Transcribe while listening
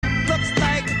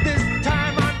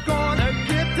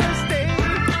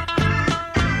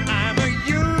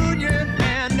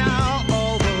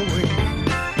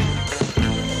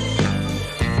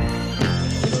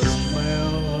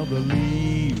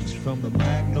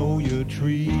know your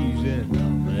trees in the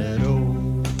meadow.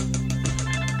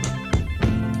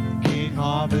 King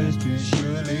harvest is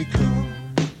surely come.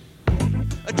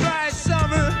 A dry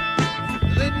summer,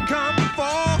 then come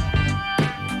fall,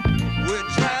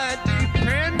 which I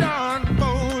depend on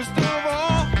most of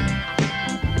all.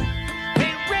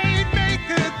 Hey,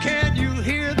 Rainmaker, can you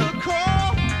hear the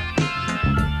call?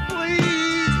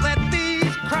 Please let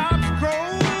these crops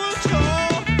grow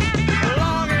tall.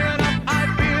 Long enough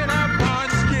I've been up on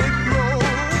Skid Row,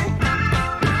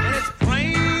 and it's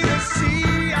plain to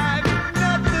see I've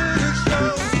nothing to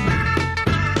show.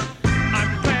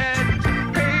 I'm glad to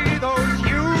pay those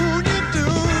union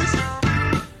dues.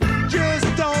 Just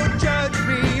don't judge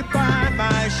me by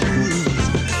my shoes.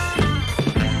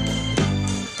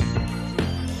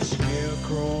 A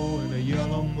scarecrow and a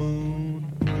yellow moon,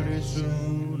 pretty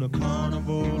soon a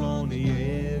carnival on the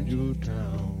edge of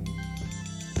town.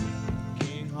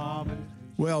 King Harvest.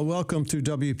 Well, welcome to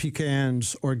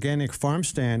WPKN's Organic Farm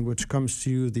Stand, which comes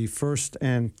to you the first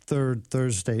and third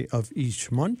Thursday of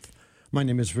each month. My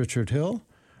name is Richard Hill.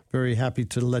 Very happy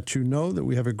to let you know that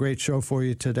we have a great show for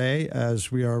you today,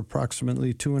 as we are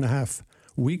approximately 2.5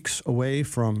 weeks away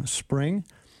from spring.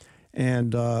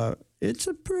 And it's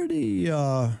a pretty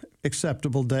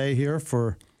acceptable day here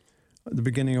for the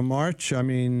beginning of March. I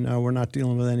mean, we're not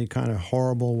dealing with any kind of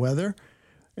horrible weather.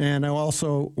 And I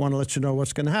also want to let you know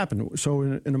what's going to happen. So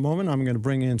in a moment, I'm going to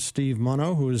bring in Steve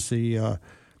Munno, who is the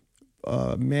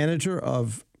manager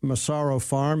of Massaro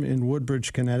Farm in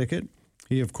Woodbridge, Connecticut.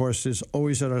 He, of course, is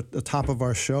always at the top of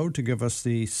our show to give us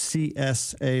the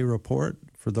CSA report.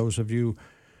 For those of you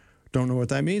who don't know what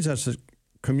that means, that's a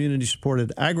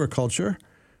community-supported agriculture,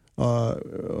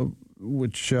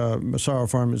 which Massaro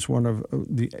Farm is one of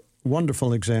the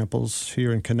wonderful examples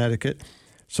here in Connecticut.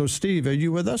 So, Steve, are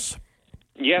you with us?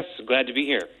 Yes, glad to be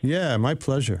here. Yeah, my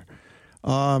pleasure.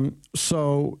 And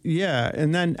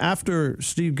then after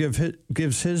Steve gives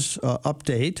his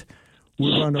update,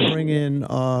 we're going to bring in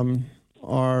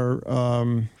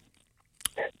our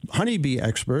honeybee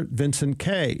expert, Vincent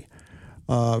Kay,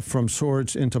 from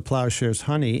Swords into Plowshares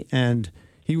Honey, and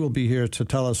he will be here to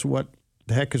tell us what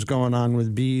the heck is going on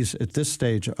with bees at this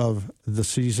stage of the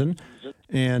season.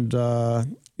 And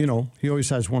he always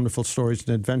has wonderful stories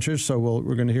and adventures, so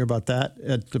we're going to hear about that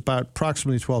at about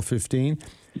approximately 12:15.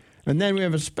 And then we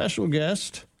have a special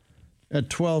guest at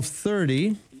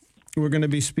 12:30. We're going to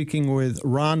be speaking with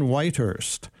Ron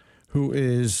Whitehurst, who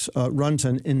runs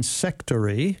an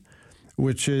insectary,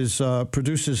 which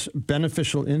produces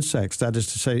beneficial insects. That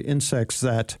is to say, insects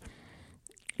that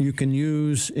you can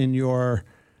use in your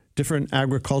different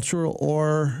agricultural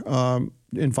or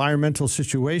environmental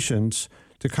situations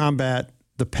to combat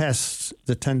the pests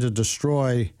that tend to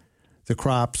destroy the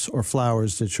crops or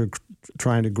flowers that you're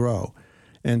trying to grow.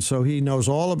 And so he knows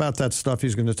all about that stuff.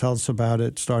 He's going to tell us about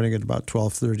it starting at about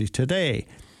 12:30 today.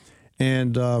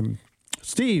 And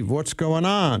Steve, what's going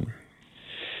on?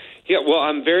 Yeah, well,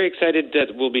 I'm very excited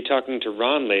that we'll be talking to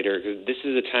Ron later, because this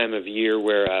is a time of year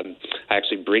where I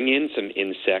actually bring in some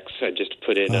insects. I just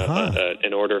put in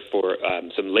an order for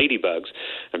some ladybugs.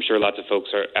 I'm sure lots of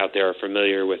folks out there are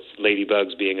familiar with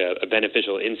ladybugs being a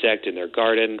beneficial insect in their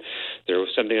garden. They're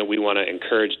something that we want to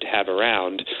encourage to have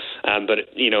around.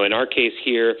 But in our case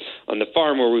here on the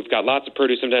farm, where we've got lots of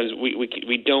produce, sometimes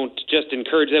we don't just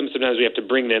encourage them. Sometimes we have to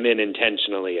bring them in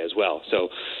intentionally as well. So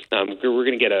we're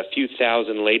going to get a few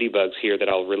thousand ladybugs here that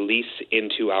I'll release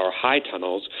into our high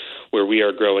tunnels, where we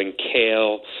are growing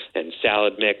kale and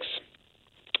salad mix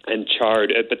and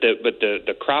chard. But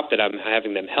the crop that I'm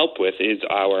having them help with is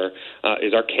our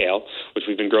kale, which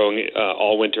we've been growing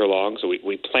all winter long. So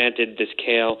we planted this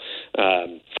kale.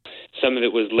 Some of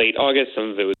it was late August, some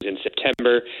of it was in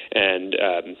September, and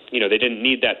they didn't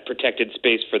need that protected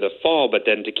space for the fall. But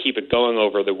then to keep it going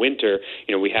over the winter,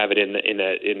 we have it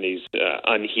in these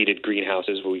unheated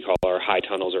greenhouses, what we call our high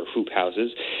tunnels or hoop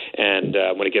houses. And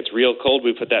when it gets real cold,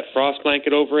 we put that frost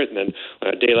blanket over it, and then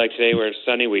on a day like today where it's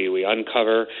sunny, we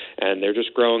uncover, and they're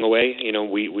just growing away.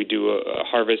 We do a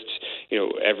harvest,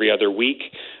 every other week.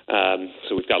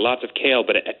 So we've got lots of kale,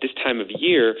 but at this time of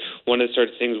year, one of the sort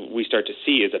of things we start to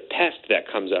see is a pest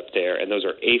that comes up there, and those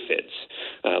are aphids,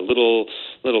 little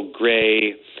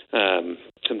gray,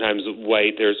 sometimes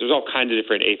white. There's all kinds of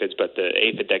different aphids, but the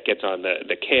aphid that gets on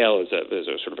the kale is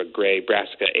a sort of a gray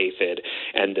brassica aphid,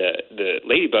 and the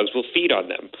ladybugs will feed on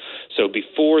them. So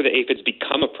before the aphids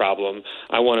become a problem,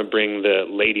 I want to bring the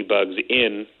ladybugs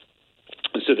in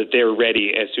so that they're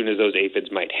ready as soon as those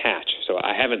aphids might hatch. So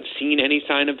I haven't seen any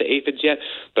sign of the aphids yet,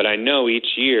 but I know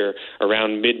each year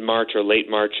around mid-March or late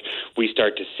March, we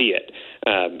start to see it.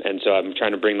 And so I'm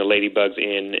trying to bring the ladybugs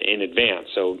in advance.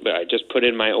 So I just put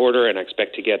in my order, and I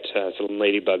expect to get some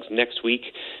ladybugs next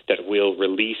week that we'll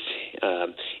release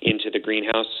into the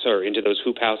greenhouse or into those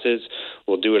hoop houses.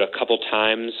 We'll do it a couple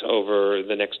times over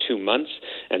the next 2 months.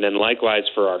 And then likewise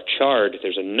for our chard,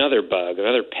 there's another bug,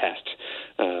 another pest,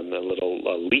 a little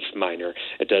leaf miner.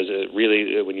 It does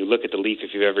really, when you look at the leaf,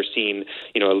 if you've ever seen,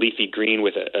 a leafy green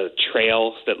with a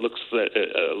trail that looks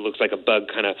like a bug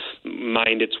kind of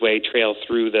mined its way trail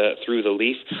through the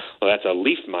leaf. Well, that's a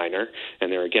leaf miner,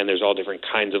 and there's all different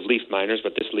kinds of leaf miners,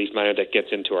 but this leaf miner that gets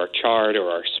into our chard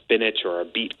or our spinach or our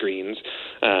beet greens,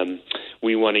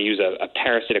 we want to use a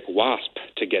parasitic wasp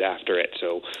to get after it.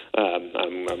 So I'm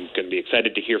going to be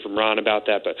excited to hear from Ron about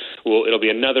that, but it'll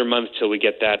be another month till we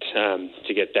get that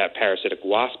that parasitic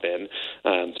wasp in.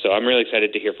 So I'm really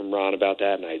excited to hear from Ron about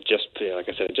that, and I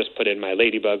just put in my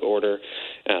ladybug order,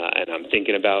 and I'm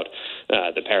thinking about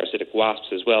the parasitic wasps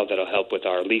as well. That'll help with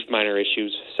our leaf miner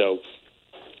issues. So,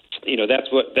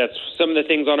 that's some of the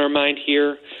things on our mind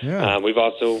here. Yeah. We've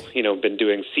also, been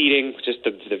doing seeding, just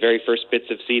the very first bits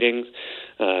of seedings,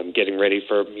 getting ready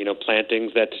for,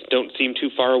 plantings that don't seem too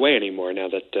far away anymore now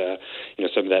that,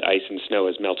 some of that ice and snow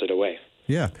has melted away.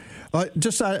 Yeah.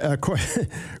 Just a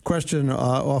question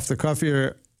off the cuff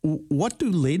here. What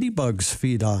do ladybugs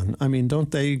feed on? I mean,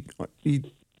 don't they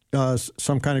eat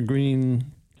some kind of green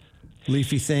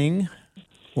leafy thing?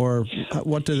 Or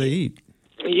what do they eat?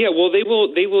 Yeah, well, they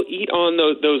will eat on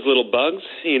those little bugs,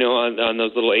 on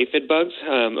those little aphid bugs,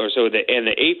 and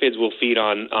the aphids will feed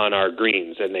on our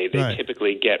greens, and they Right.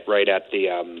 typically get right at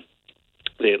the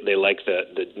they like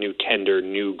the new tender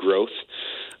new growth.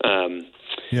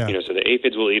 Yeah. So the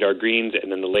aphids will eat our greens,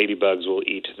 and then the ladybugs will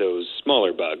eat those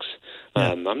smaller bugs.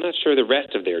 Yeah. I'm not sure the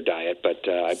rest of their diet, but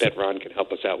I bet Ron can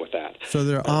help us out with that. So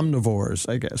they're omnivores,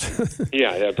 I guess.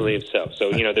 Yeah, I believe so.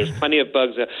 So, there's plenty of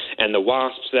bugs, and the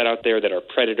wasps that out there that are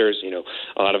predators,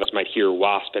 a lot of us might hear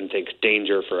wasp and think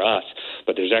danger for us,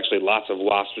 but there's actually lots of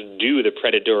wasps who do the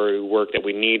predatory work that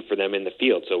we need for them in the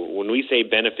field. So when we say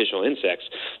beneficial insects,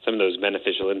 some of those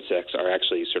beneficial insects are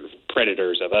actually sort of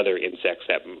predators of other insects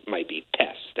that might be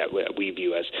pests, that we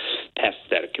view as pests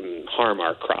that can harm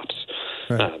our crops.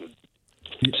 Right.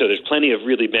 So there's plenty of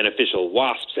really beneficial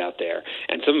wasps out there,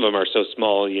 and some of them are so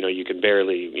small, you can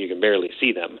barely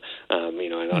see them. I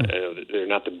know they're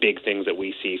not the big things that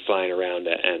we see flying around,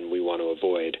 and we want to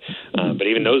avoid. But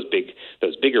even those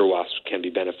bigger wasps can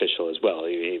be beneficial as well,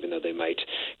 even though they might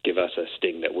give us a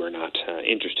sting that we're not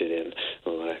interested in.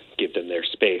 We want to give them their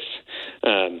space.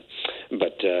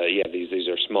 These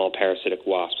are small parasitic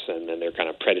wasps, and then they're kind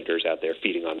of predators out there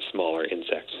feeding on smaller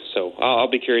insects. So I'll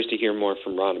be curious to hear more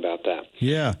from Ron about that.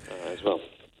 Yeah. As well.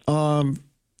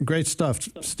 Great stuff,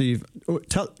 Steve.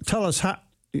 Tell us how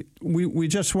we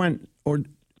just went, or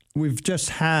we've just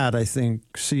had, I think,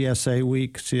 CSA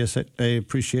Week, CSA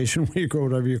Appreciation Week, or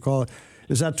whatever you call it.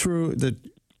 Is that true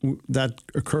that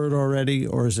occurred already,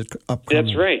 or is it upcoming?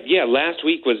 That's right. Yeah, last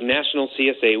week was National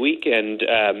CSA Week, and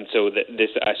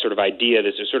this sort of idea,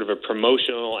 this is sort of a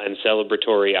promotional and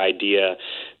celebratory idea,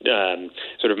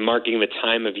 sort of marking the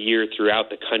time of year throughout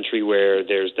the country where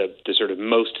there's the sort of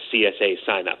most CSA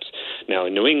signups. Now,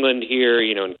 in New England here,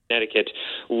 in Connecticut,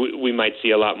 we might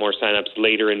see a lot more signups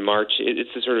later in March.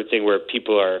 It's the sort of thing where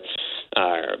people are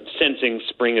sensing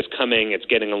spring is coming, it's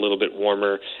getting a little bit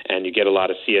warmer, and you get a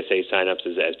lot of CSA signups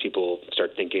as people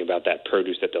start thinking about that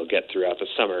produce that they'll get throughout the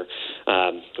summer.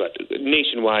 But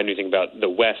nationwide, when you think about the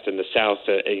West and the South,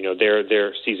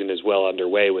 their season is well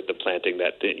underway with the planting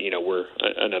that we're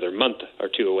another month or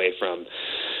two away from.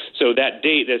 So that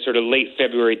date, that sort of late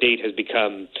February date, has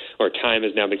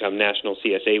now become National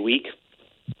CSA Week.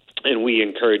 And we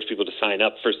encourage people to sign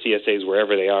up for CSAs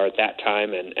wherever they are at that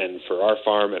time. And for our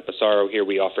farm at Massaro here,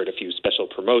 we offered a few special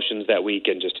promotions that week,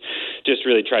 and just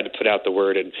really tried to put out the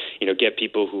word and get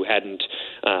people who hadn't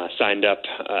signed up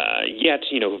yet,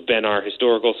 who've been our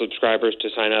historical subscribers, to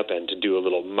sign up, and to do a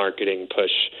little marketing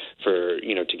push for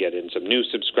to get in some new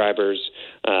subscribers,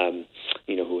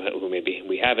 who maybe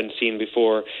we haven't seen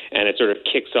before. And it sort of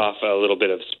kicks off a little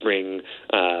bit of spring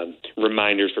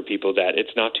reminders for people that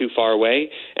it's not too far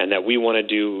away, and that we want to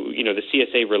do, the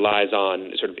CSA relies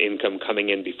on sort of income coming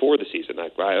in before the season.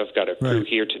 I've got a crew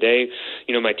here today.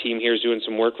 My team here is doing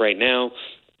some work right now.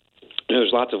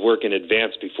 there's lots of work in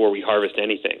advance before we harvest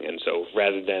anything. And so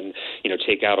rather than,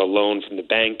 take out a loan from the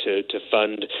bank to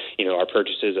fund, our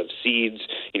purchases of seeds,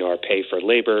 our pay for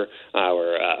labor,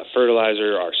 our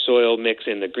fertilizer, our soil mix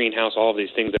in the greenhouse, all of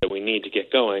these things that we need to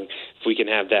get going, if we can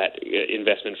have that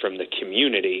investment from the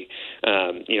community,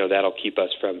 that'll keep us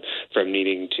from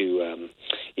needing to,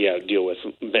 deal with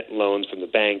loans from the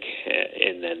bank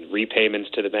and then repayments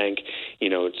to the bank,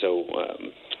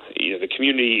 the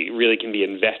community really can be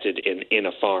invested in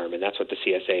a farm, and that's what the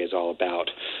CSA is all about,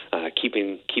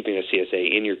 keeping a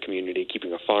CSA in your community,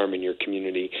 keeping a farm in your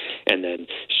community, and then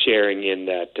sharing in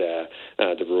that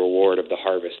the reward of the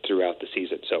harvest throughout the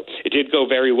season. So it did go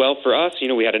very well for us.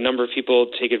 We had a number of people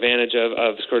take advantage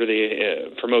of sort of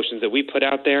the promotions that we put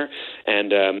out there,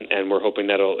 and we're hoping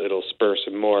that it'll spur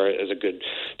some more as a good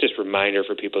just reminder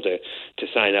for people to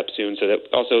sign up soon, so that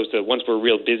once we're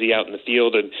real busy out in the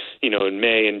field and in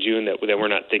May and June, that we're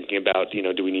not thinking about,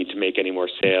 do we need to make any more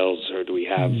sales, or do we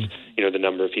have, the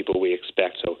number of people we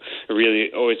expect. So I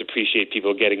really always appreciate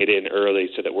people getting it in early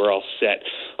so that we're all set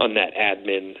on that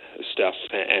admin stuff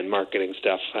and marketing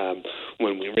stuff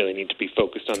when we really need to be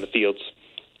focused on the fields.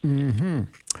 Mm-hmm.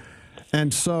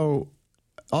 And so,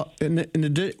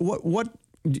 what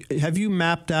have you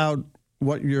mapped out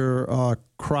what your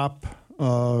crop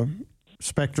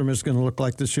spectrum is going to look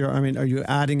like this year? I mean, are you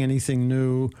adding anything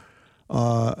new?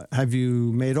 Have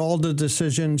you made all the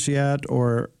decisions yet,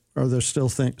 or are there still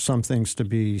some things to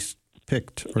be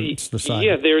picked or decided?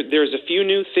 Yeah, there's a few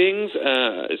new things,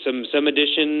 some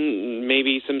addition,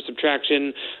 maybe some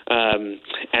subtraction,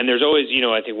 and there's always,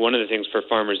 I think one of the things for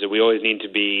farmers that we always need to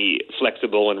be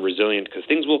flexible and resilient, because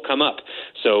things will come up.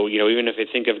 So, even if I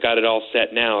think I've got it all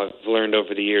set now, I've learned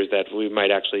over the years that we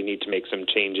might actually need to make some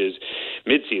changes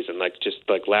mid-season, like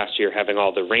last year having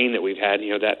all the rain that we've had,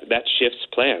 that shifts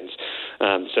plans.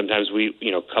 Sometimes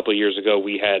a couple of years ago,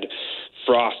 we had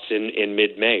frosts in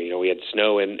mid-May. We had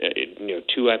snow and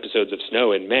 2 episodes of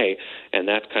snow in May, and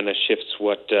that kind of shifts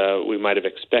what we might have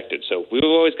expected. So we've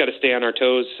always got to stay on our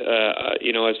toes,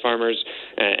 as farmers,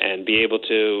 and be able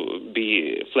to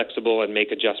be flexible and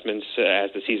make adjustments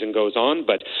as the season goes on.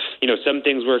 But some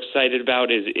things we're excited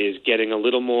about is getting a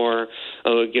little more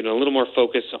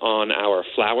focus on our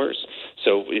flowers.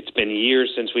 So it's been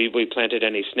years since we planted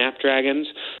any snapdragons.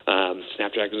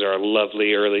 Snapdragons are a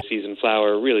lovely early season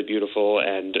flower, really beautiful,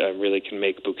 and really can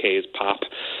make bouquets pop.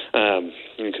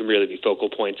 And can really be focal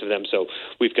points of them. So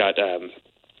we've got.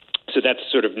 So that's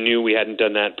sort of new. We hadn't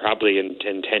done that probably in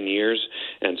 10 years,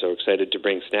 and so excited to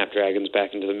bring snapdragons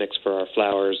back into the mix for our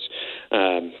flowers.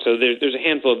 So there's a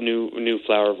handful of new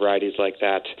flower varieties like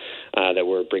that that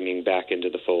we're bringing back into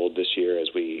the fold this year as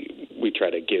we try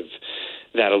to give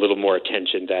that a little more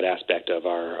attention, that aspect of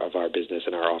our business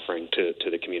and our offering to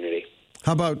the community.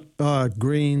 How about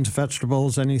greens,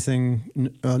 vegetables, anything,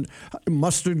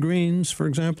 mustard greens, for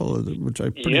example, which I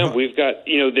we've got,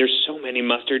 there's so many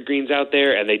mustard greens out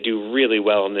there, and they do really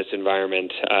well in this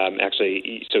environment.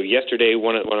 Actually, so yesterday,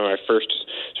 one of our first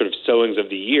sort of sowings of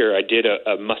the year, I did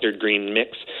a mustard green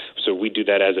mix. So we do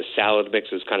that as a salad mix,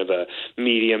 as kind of a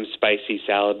medium spicy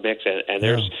salad mix, and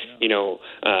there's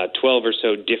 12 or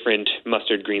so different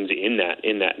mustard greens in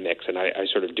that mix, and I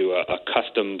sort of do a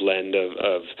custom blend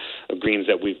of greens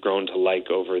that we've grown to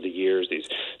like over the years. These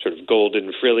sort of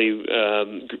golden frilly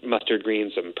mustard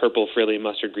greens, some purple frilly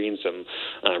mustard greens, some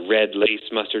red lace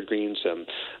mustard greens, some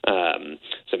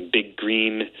big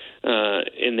green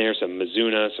in there, some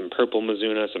Mizuna, some purple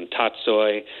Mizuna, some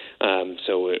tatsoi.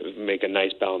 So we make a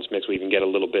nice balanced mix. We even get a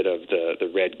little bit of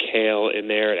the red kale in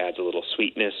there. It adds a little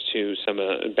sweetness to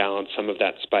balance some of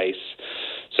that spice.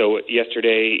 So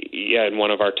yesterday, in one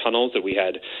of our tunnels that we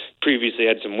had previously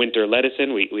had some winter lettuce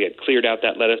in, we had cleared out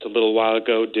that lettuce a little while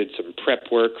ago, did some prep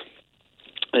work,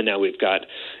 and now we've got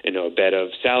a bed of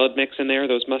salad mix in there,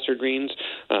 those mustard greens,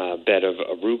 a bed of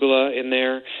arugula in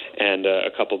there, and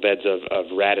a couple beds of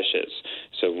radishes.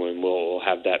 So when we'll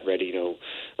have that ready,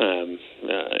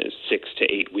 6 to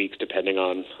 8 weeks, depending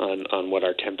on what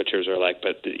our temperatures are like.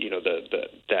 But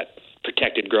that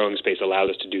protected growing space allows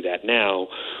us to do that now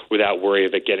without worry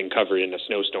of it getting covered in a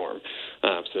snowstorm.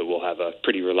 So we'll have a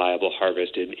pretty reliable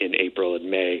harvest in April and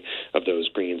May of those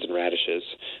greens and radishes.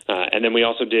 And then we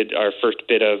also did our first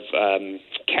bit of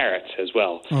carrots as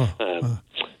well.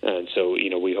 And so,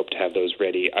 we hope to have those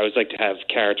ready. I always like to have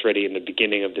carrots ready in the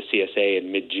beginning of the CSA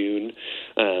in mid-June.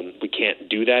 We can't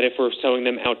do that if we're sowing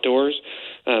them outdoors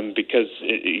because,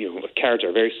 carrots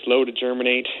are very slow to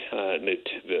germinate.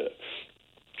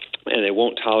 And they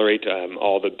won't tolerate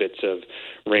all the bits of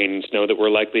rain and snow that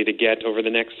we're likely to get over the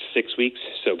next 6 weeks.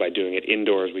 So by doing it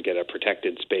indoors, we get a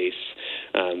protected space.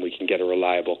 We can get a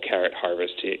reliable carrot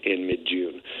harvest in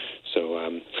mid-June.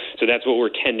 So that's what we're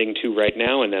tending to right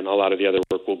now, and then a lot of the other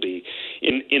work will be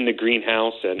in the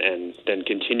greenhouse, and then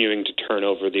continuing to turn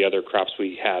over the other crops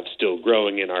we have still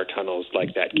growing in our tunnels,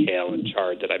 like that kale and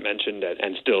chard that I mentioned,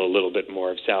 and still a little bit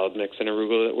more of salad mix and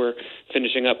arugula that we're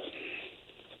finishing up.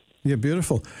 Yeah,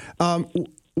 beautiful.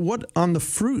 What on the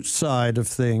fruit side of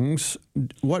things?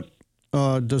 What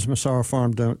does Massaro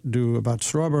Farm do about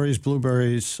strawberries,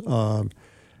 blueberries? What's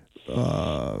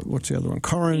the other one?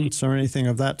 Currants or anything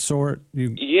of that sort?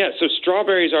 So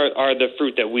strawberries are the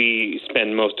fruit that we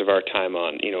spend most of our time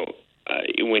on.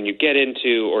 When you get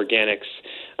into organics,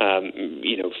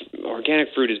 organic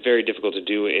fruit is very difficult to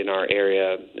do in our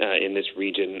area, in this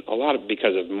region, a lot of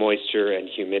because of moisture and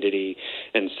humidity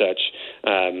and such.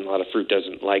 A lot of fruit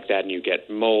doesn't like that, and you get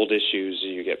mold issues,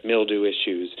 you get mildew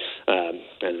issues,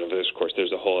 and of course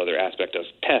there's a whole other aspect of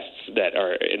pests that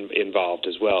are involved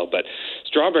as well. But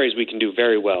strawberries we can do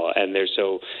very well, and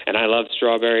I love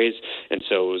strawberries, and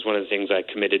so it was one of the things I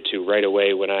committed to right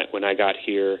away when I got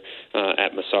here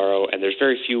at Massaro. And there's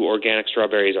very few organic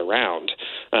strawberries around.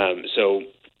 So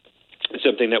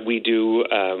something that we do,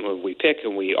 we pick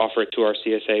and we offer it to our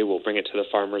CSA. We'll bring it to the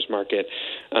farmers market.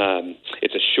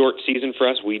 It's a short season for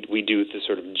us. We do the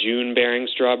sort of June-bearing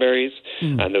strawberries,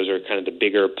 and those are kind of the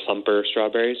bigger, plumper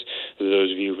strawberries. For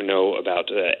those of you who know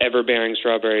about ever-bearing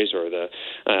strawberries, or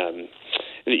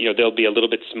they'll be a little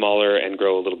bit smaller and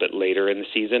grow a little bit later in the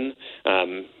season.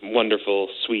 Wonderful,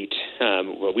 sweet.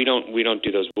 Well, we don't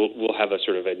do those. We'll have a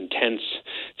sort of intense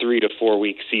 3 to 4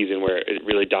 week season where it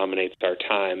really dominates our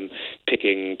time,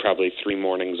 picking probably 3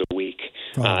 mornings a week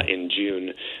in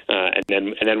June, and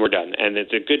then we're done. And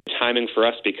it's a good timing for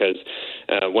us because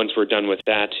once we're done with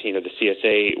that, the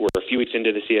CSA, we're a few weeks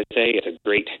into the CSA. It's a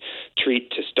great treat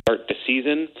to start the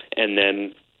season, and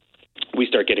then we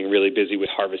start getting really busy with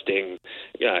harvesting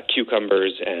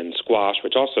cucumbers and squash,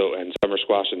 and summer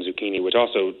squash and zucchini, which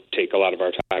also take a lot of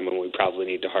our time, when we probably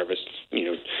need to harvest,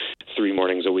 3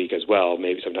 mornings a week as well,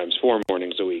 maybe sometimes 4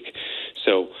 mornings a week.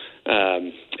 So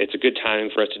it's a good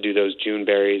timing for us to do those June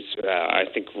berries. I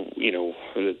think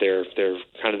that they're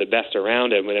kind of the best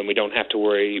around, and then we don't have to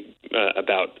worry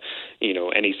about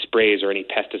any sprays or any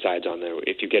pesticides on there.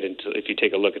 If you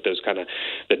take a look at those kind of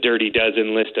the dirty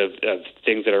dozen list of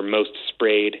things that are most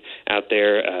sprayed out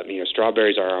there,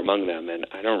 strawberries are among them, and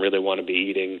I don't really want to be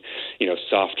eating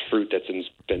soft fruit that's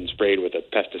been sprayed with a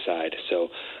pesticide. So,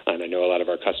 and I know a lot of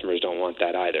our customers don't want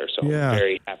that either. So yeah. I'm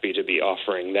very happy to be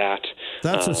offering that.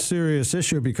 That's a serious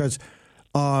issue because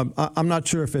I'm not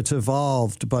sure if it's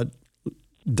evolved, but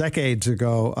decades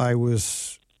ago I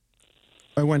was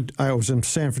in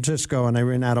San Francisco and I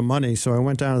ran out of money, so I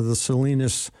went down to the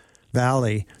Salinas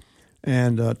Valley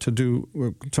and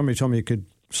somebody told me you could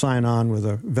sign on with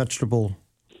a vegetable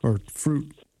or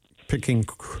fruit picking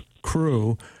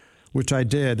crew, which I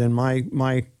did, and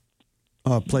my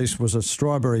place was a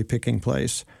strawberry picking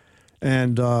place,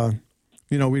 and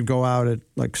we'd go out at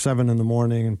like 7 a.m.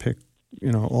 and pick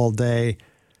all day,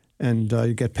 and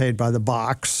you get paid by the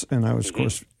box, and I was of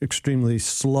course extremely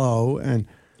slow and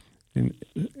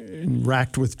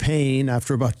racked with pain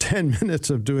after about 10 minutes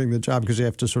of doing the job because you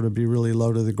have to sort of be really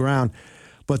low to the ground.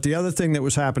 But the other thing that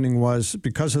was happening was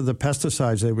because of the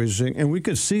pesticides they were using, and we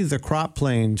could see the crop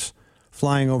planes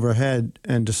flying overhead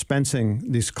and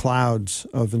dispensing these clouds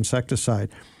of insecticide.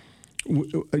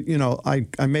 I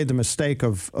made the mistake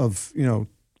of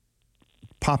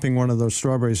popping one of those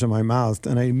strawberries in my mouth,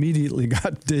 and I immediately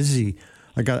got dizzy.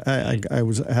 I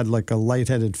had like a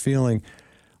lightheaded feeling.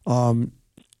 I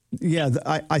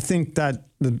think that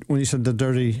when you said the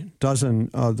dirty dozen,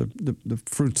 the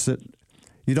fruits that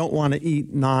you don't want to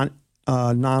eat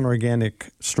non-organic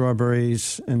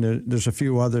strawberries, and there's a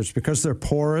few others because they're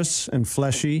porous and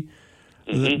fleshy.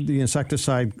 The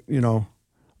insecticide,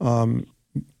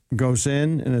 goes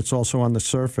in, and it's also on the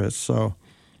surface. So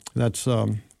that's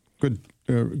good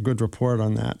report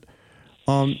on that.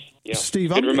 Yeah. Steve,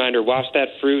 good reminder, wash that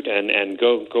fruit and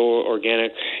go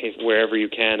organic wherever you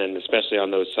can, and especially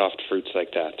on those soft fruits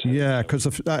like that. Yeah,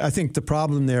 because I think the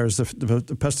problem there is the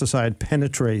pesticide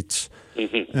penetrates,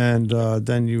 and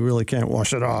then you really can't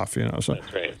wash it off. So that's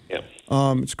right. Yeah.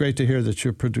 It's great to hear that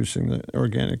you're producing the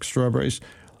organic strawberries.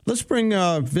 Let's bring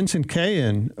Vincent Kay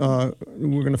in.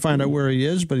 We're going to find out where he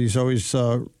is, but he's always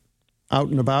out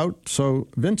and about. So,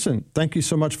 Vincent, thank you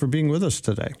so much for being with us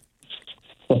today.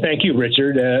 Well, thank you,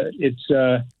 Richard. It's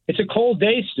a cold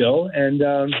day still, and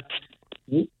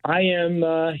I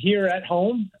am here at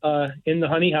home in the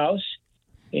honey house,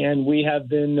 and we have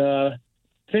been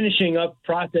finishing up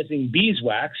processing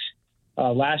beeswax,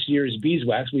 last year's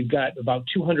beeswax. We've got about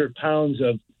 200 pounds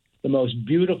of the most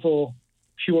beautiful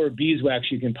pure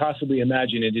beeswax you can possibly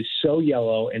imagine. It is so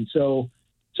yellow and so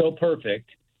perfect.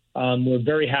 We're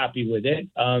very happy with it.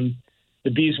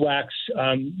 The beeswax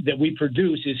that we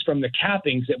produce is from the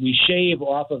cappings that we shave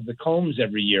off of the combs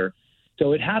every year.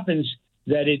 So it happens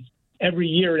that every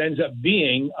year it ends up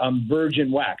being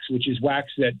virgin wax, which is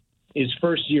wax that is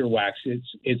first-year wax.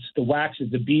 It's the wax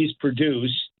that the bees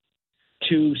produce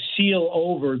to seal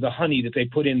over the honey that they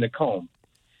put in the comb.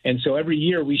 And so every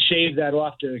year we shave that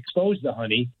off to expose the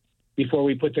honey before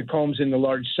we put the combs in the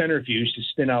large centrifuge to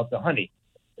spin out the honey.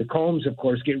 The combs, of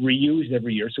course, get reused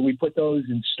every year. So we put those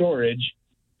in storage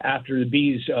after the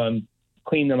bees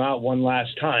clean them out one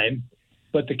last time.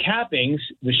 But the cappings,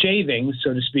 the shavings,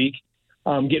 so to speak,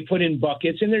 get put in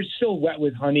buckets, and they're still wet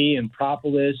with honey and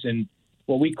propolis and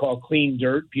what we call clean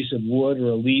dirt, piece of wood or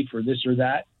a leaf or this or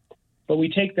that. But we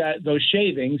take those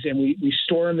shavings and we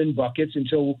store them in buckets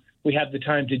until we have the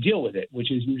time to deal with it,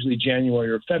 which is usually January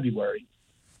or February.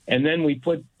 And then we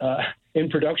put in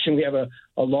production, we have a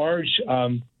large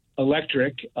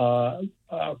electric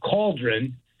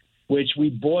cauldron, which we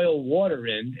boil water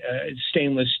in. It's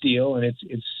stainless steel, and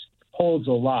it holds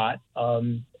a lot.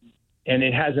 And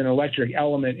it has an electric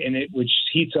element in it which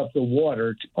heats up the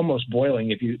water, to almost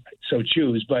boiling if you so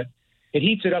choose. But it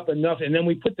heats it up enough, and then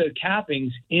we put the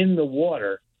cappings in the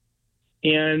water.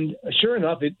 And sure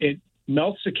enough, it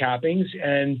melts the cappings,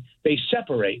 and they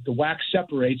separate. The wax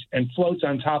separates and floats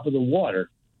on top of the water.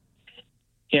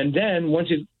 And then once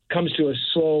it comes to a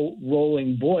slow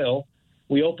rolling boil,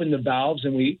 we open the valves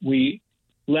and we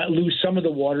let loose some of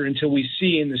the water until we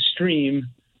see in the stream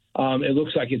it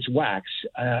looks like it's wax.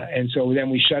 And so then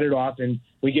we shut it off and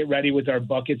we get ready with our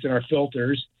buckets and our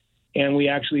filters. And we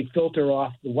actually filter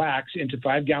off the wax into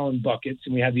 5-gallon buckets.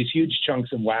 And we have these huge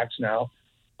chunks of wax now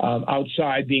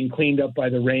outside being cleaned up by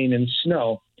the rain and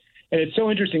snow. And it's so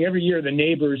interesting. Every year the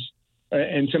neighbors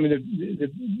and some of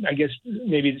the I guess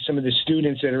maybe some of the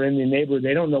students that are in the neighborhood,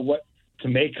 they don't know what to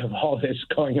make of all this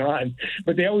going on.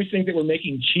 But they always think that we're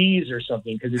making cheese or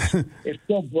something because it's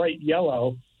so bright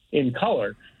yellow in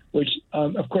color, which,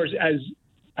 of course, as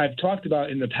I've talked about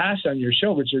in the past on your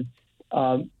show, Richard,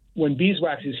 when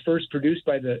beeswax is first produced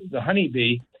by the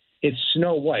honeybee, it's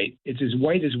snow white. It's as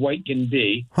white can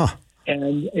be. Huh.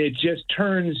 And it just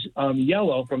turns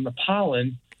yellow from the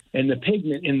pollen and the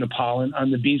pigment in the pollen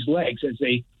on the bee's legs as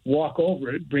they walk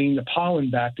over it, bringing the pollen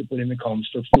back to put in the combs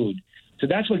for food. So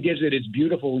that's what gives it its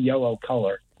beautiful yellow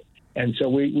color. And so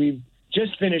we've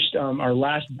just finished our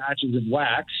last batches of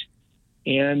wax,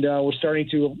 and we're starting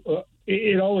to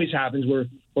it always happens.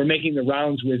 We're making the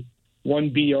rounds with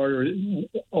one bee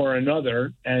or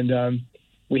another, and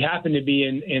we happened to be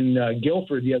in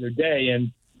Guilford the other day,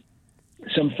 and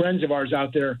some friends of ours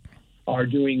out there are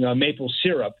doing maple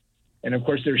syrup, and of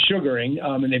course they're sugaring,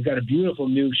 and they've got a beautiful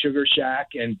new sugar shack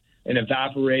and an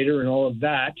evaporator and all of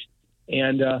that,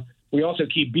 and we also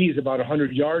keep bees about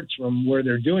 100 yards from where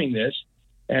they're doing this,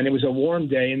 and it was a warm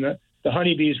day, and the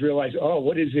honeybees realized, oh,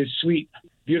 what is this sweet,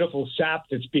 beautiful sap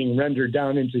that's being rendered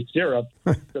down into syrup?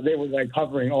 So they were like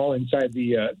hovering all inside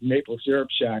the maple syrup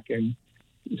shack, and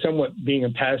somewhat being a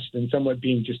pest and somewhat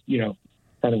being just,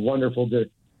 kind of wonderful to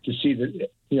see that,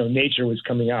 nature was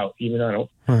coming out, even on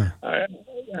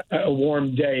a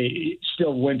warm day,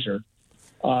 still winter.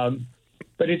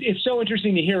 But it's so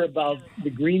interesting to hear about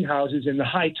the greenhouses and the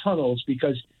high tunnels,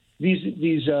 because these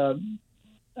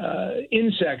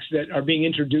insects that are being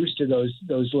introduced to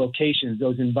those locations,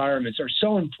 those environments, are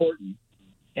so important,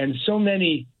 and so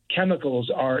many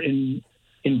chemicals are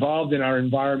involved in our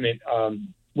environment,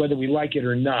 whether we like it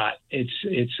or not.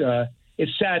 It's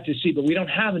sad to see, but we don't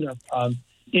have enough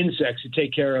insects to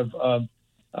take care of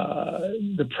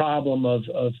the problem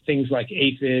of things like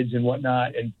aphids and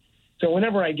whatnot. And so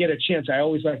whenever I get a chance, I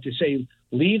always like to say,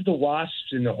 leave the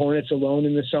wasps and the hornets alone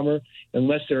in the summer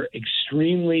unless they're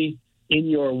extremely in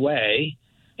your way,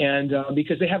 and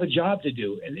because they have a job to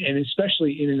do, and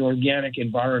especially in an organic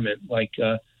environment like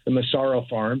the Massaro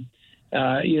farm.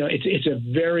 It's a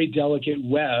very delicate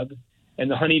web,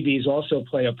 and the honeybees also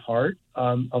play a part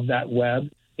of that web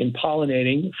in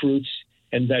pollinating fruits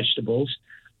and vegetables.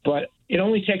 But it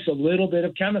only takes a little bit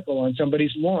of chemical on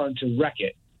somebody's lawn to wreck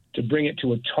it, to bring it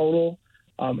to a total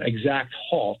exact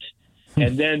halt.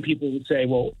 And then people would say,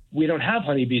 well, we don't have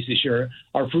honeybees this year.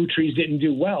 Our fruit trees didn't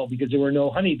do well because there were no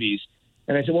honeybees.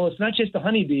 And I said, well, it's not just the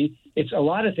honeybee. It's a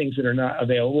lot of things that are not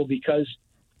available because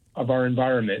of our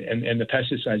environment and the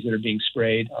pesticides that are being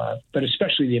sprayed. But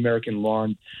especially the American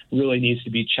lawn really needs to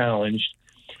be challenged.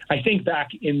 I think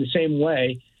back in the same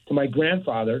way to my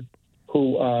grandfather,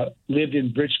 who lived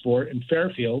in Bridgeport and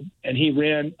Fairfield, and he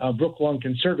ran Brook Lawn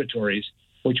Conservatories,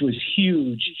 which was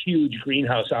huge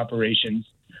greenhouse operations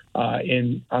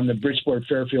on the Bridgeport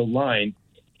Fairfield line.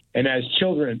 And as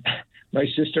children, my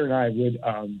sister and I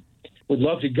would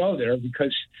love to go there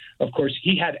because, of course,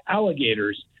 he had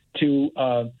alligators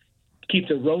to keep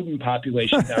the rodent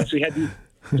population down. So he had these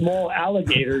small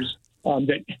alligators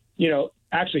that,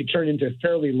 actually turned into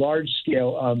fairly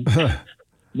large-scale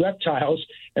reptiles,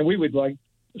 and we would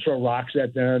throw rocks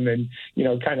at them and,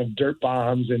 kind of dirt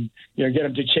bombs and, get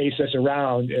them to chase us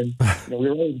around. And we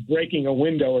were always breaking a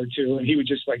window or two, and he would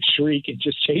just shriek and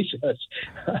just chase us.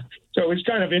 So it was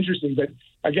kind of interesting, but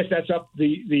I guess that's up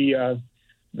the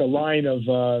line of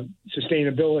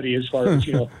sustainability as far as,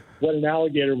 what an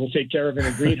alligator will take care of in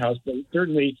a greenhouse. But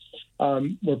certainly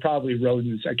we're probably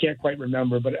rodents. I can't quite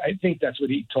remember, but I think that's what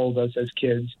he told us as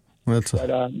kids.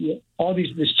 All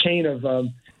this chain of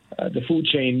the food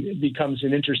chain becomes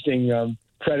an interesting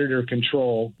predator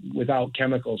control without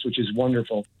chemicals, which is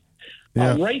wonderful.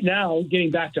 Yeah. Right now, getting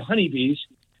back to honeybees,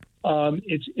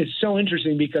 it's so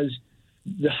interesting because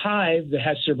the hive that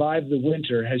has survived the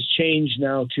winter has changed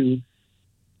now to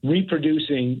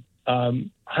reproducing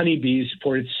honeybees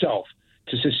for itself,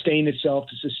 to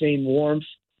sustain warmth,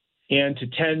 and to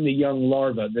tend the young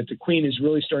larvae. That the queen is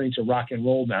really starting to rock and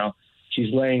roll now.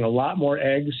 She's laying a lot more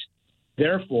eggs.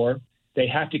 Therefore, they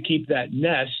have to keep that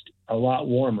nest a lot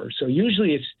warmer. So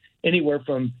usually it's anywhere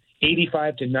from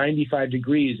 85 to 95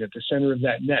 degrees at the center of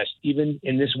that nest, even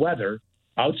in this weather,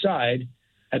 outside,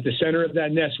 at the center of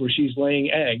that nest where she's laying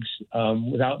eggs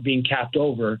without being capped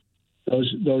over.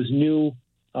 Those new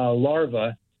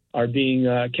larvae are being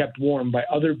kept warm by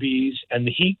other bees and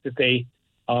the heat that they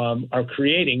are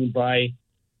creating by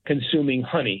consuming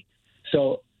honey.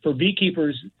 So for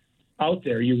beekeepers out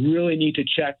there, you really need to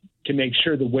check to make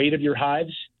sure the weight of your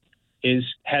hives is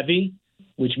heavy,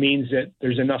 which means that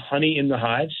there's enough honey in the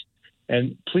hives.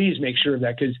 And please make sure of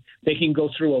that because they can go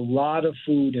through a lot of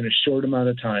food in a short amount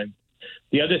of time.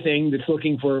 The other thing that's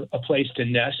looking for a place to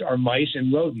nest are mice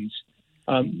and rodents.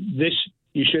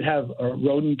 You should have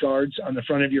rodent guards on the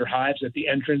front of your hives at the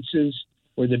entrances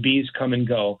where the bees come and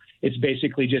go. It's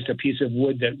basically just a piece of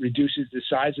wood that reduces the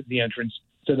size of the entrance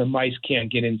so the mice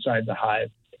can't get inside the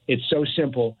hive. It's so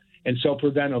simple and so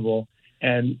preventable.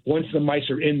 And once the mice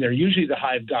are in there, usually the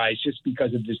hive dies just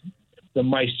because of this. The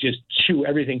mice just chew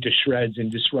everything to shreds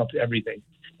and disrupt everything.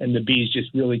 And the bees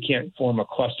just really can't form a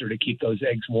cluster to keep those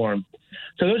eggs warm.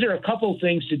 So those are a couple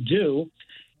things to do.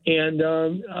 And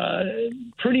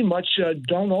pretty much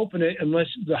don't open it unless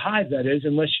the hive, that is,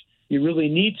 unless you really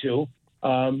need to.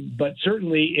 But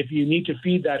certainly if you need to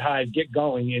feed that hive, get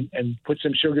going and put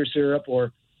some sugar syrup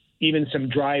or even some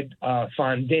dried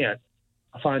fondant.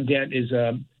 Fondant is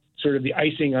sort of the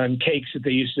icing on cakes that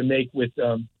they used to make with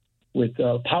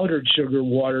powdered sugar,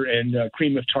 water, and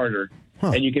cream of tartar.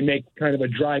 Huh. And you can make kind of a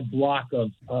dry block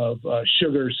of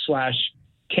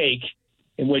sugar/cake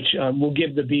in which will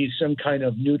give the bees some kind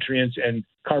of nutrients and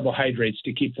carbohydrates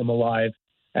to keep them alive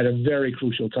at a very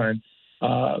crucial time.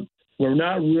 We're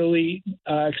not really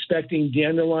expecting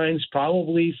dandelions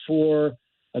probably for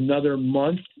another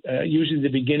month, usually the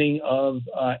beginning of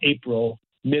April,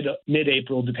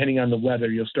 mid-April, depending on the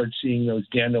weather, you'll start seeing those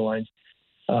dandelions.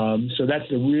 So that's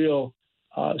the real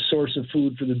source of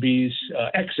food for the bees,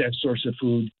 excess source of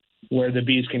food, where the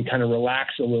bees can kind of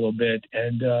relax a little bit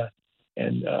and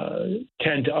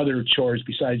tend to other chores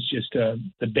besides just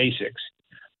the basics.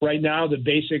 Right now, the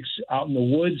basics out in the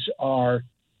woods are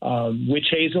witch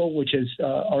hazel, which has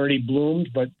already bloomed,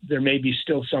 but there may be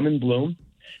still some in bloom.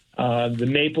 The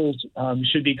maples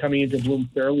should be coming into bloom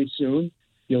fairly soon.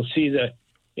 You'll see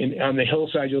on the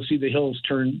hillside, you'll see the hills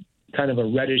turn kind of a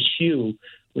reddish hue,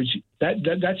 which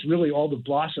that's really all the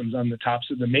blossoms on the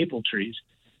tops of the maple trees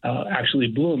actually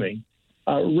blooming.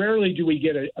 Rarely do we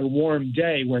get a warm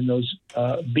day when those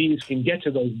bees can get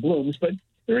to those blooms, but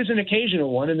there is an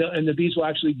occasional one, and the bees will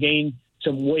actually gain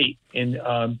some weight in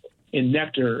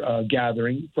nectar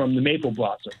gathering from the maple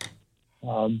blossom.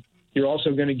 You're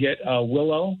also going to get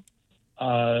willow.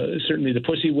 Certainly the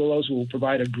pussy willows will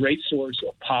provide a great source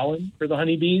of pollen for the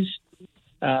honeybees.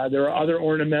 There are other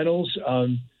ornamentals.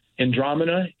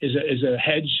 Andromeda is a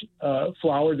hedge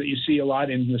flower that you see a lot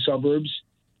in the suburbs.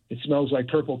 It smells like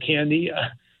purple candy.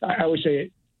 I always say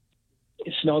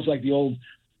it smells like the old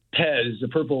Pez, the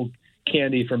purple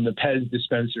candy from the Pez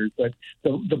dispensers. But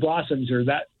the blossoms are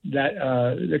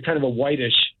they're kind of a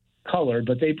whitish color,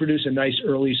 but they produce a nice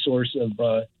early source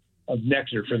of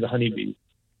nectar for the honeybee.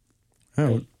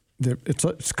 Oh,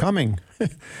 it's coming,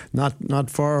 not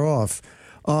far off.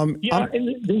 And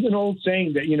there's an old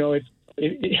saying that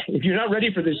if you're not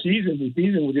ready for the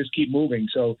season will just keep moving.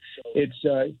 So it's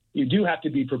you do have to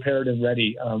be prepared and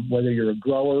ready, whether you're a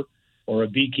grower or a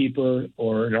beekeeper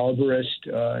or an arborist,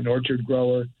 an orchard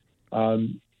grower.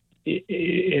 and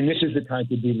this is the time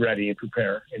to be ready and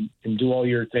prepare and do all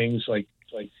your things like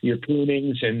your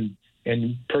prunings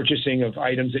and purchasing of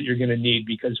items that you're going to need,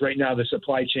 because right now the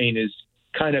supply chain is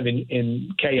kind of in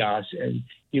chaos, and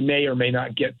you may or may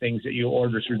not get things that you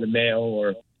order through the mail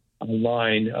or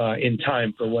online in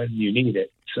time for when you need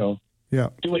it. So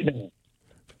do it now.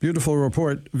 Beautiful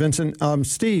report, Vincent.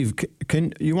 Steve,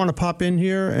 can you want to pop in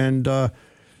here and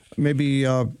maybe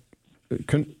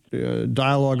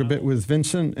dialogue a bit with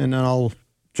Vincent, and then I'll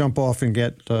jump off and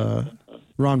get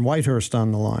Ron Whitehurst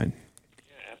on the line.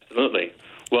 Yeah, absolutely.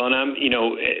 Well,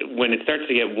 and when it starts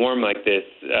to get warm like this,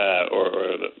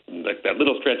 or like that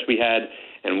little stretch we had,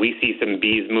 and we see some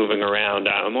bees moving around,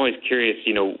 I'm always curious,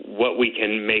 what we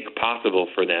can make possible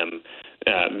for them,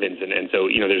 Vincent. And so,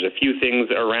 there's a few things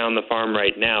around the farm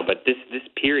right now, but this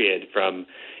period from,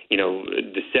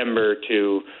 December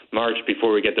to March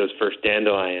before we get those first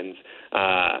dandelions,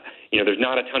 there's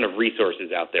not a ton of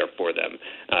resources out there for them.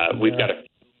 We've got a few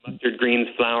mustard greens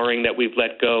flowering that we've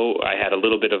let go. I had a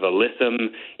little bit of alyssum,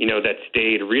 that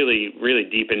stayed really, really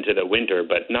deep into the winter,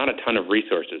 but not a ton of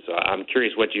resources. So I'm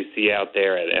curious what you see out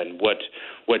there and what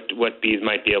bees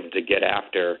might be able to get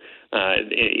after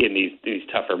in these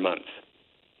tougher months.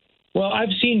 Well,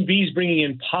 I've seen bees bringing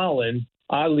in pollen,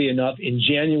 oddly enough, in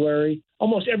January.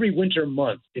 Almost every winter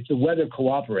month, if the weather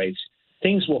cooperates,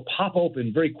 things will pop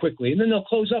open very quickly, and then they'll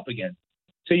close up again.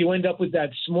 So you end up with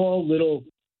that small little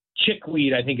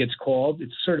chickweed, I think it's called.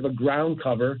 It's sort of a ground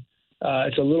cover.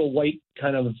 It's a little white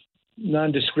kind of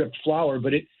nondescript flower,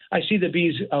 but I see the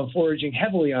bees foraging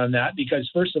heavily on that because,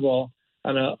 first of all,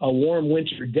 on a warm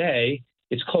winter day,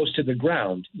 it's close to the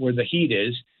ground where the heat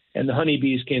is, and the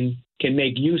honeybees can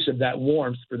make use of that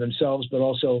warmth for themselves, but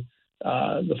also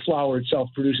the flower itself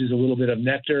produces a little bit of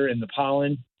nectar and the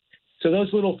pollen. So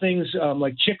those little things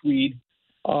like chickweed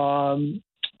are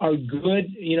good,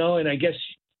 and I guess,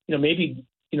 maybe,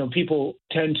 people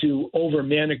tend to over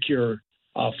manicure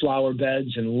flower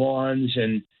beds and lawns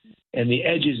and the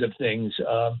edges of things.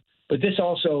 But this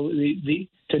also,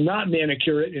 to not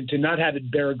manicure it and to not have it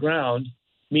bare ground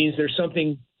means there's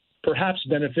something perhaps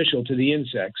beneficial to the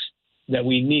insects that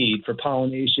we need for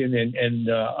pollination and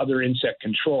other insect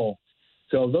control.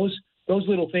 So those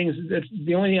little things,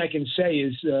 the only thing I can say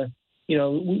is,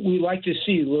 we like to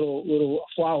see little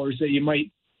flowers that you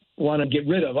might want to get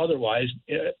rid of otherwise,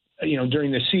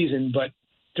 during the season, but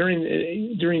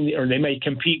or they may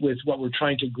compete with what we're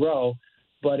trying to grow.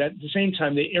 But at the same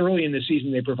time, early in the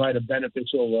season, they provide a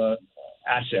beneficial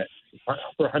asset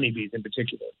for honeybees in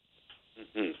particular.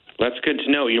 Mm-hmm. That's good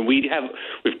to know. We've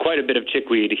quite a bit of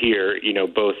chickweed here,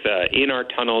 both in our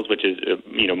tunnels, which is,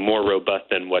 more robust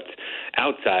than what's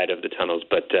outside of the tunnels.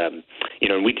 But,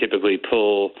 we typically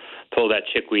pull that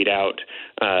chickweed out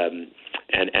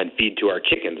and feed to our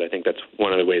chickens. I think that's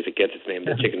one of the ways it gets its name.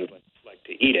 The chickens like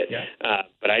to eat it. Yeah.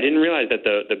 But I didn't realize that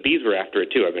the bees were after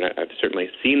it, too. I mean, I've certainly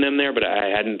seen them there, but I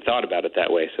hadn't thought about it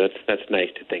that way. So that's nice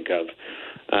to think of.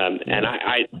 And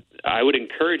I would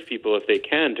encourage people, if they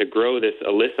can, to grow this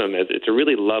alyssum. As it's a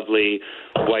really lovely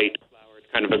white flower. It's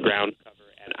kind of a ground cover.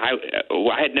 And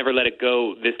I had never let it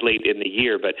go this late in the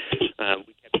year, but we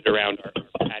kept it around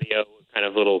our patio, kind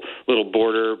of little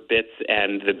border bits,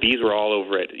 and the bees were all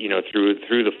over it,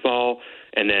 through the fall,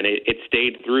 and then it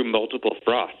stayed through multiple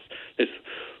frosts. This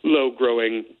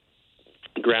low-growing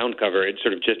ground cover, it's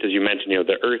sort of just as you mentioned,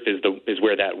 the earth is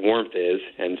where that warmth is,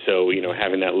 and so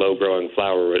having that low-growing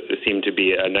flower seemed to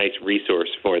be a nice resource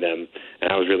for them,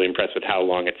 and I was really impressed with how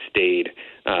long it stayed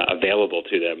available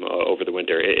to them over the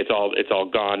winter. It's all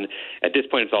gone at this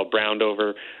point. It's all browned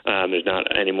over. There's not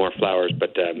any more flowers,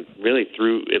 but really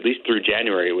at least through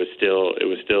January, it was still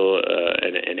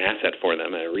an asset for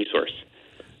them, a resource.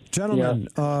 Gentlemen,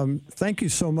 thank you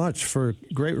so much for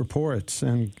great reports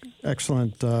and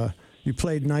excellent. You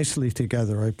played nicely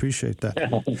together. I appreciate that.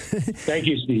 Thank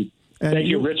you, Steve. And thank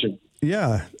you, Richard.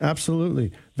 Yeah,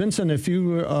 absolutely. Vincent, if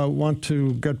you want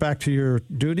to get back to your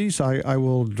duties, I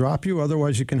will drop you.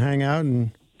 Otherwise, you can hang out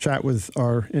and chat with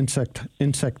our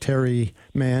insectary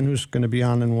man who's going to be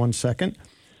on in 1 second.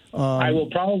 I will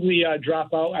probably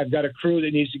drop out. I've got a crew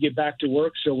that needs to get back to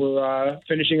work, so we're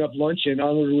finishing up lunch, and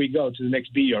onward we go to the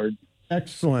next bee yard.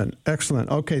 Excellent.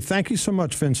 Okay, thank you so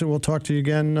much, Vincent. We'll talk to you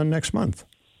again next month.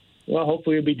 Well,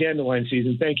 hopefully it'll be dandelion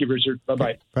season. Thank you, Richard.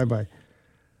 Bye-bye. Bye-bye.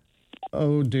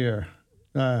 Oh, dear.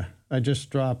 I just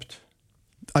dropped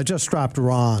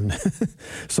Ron,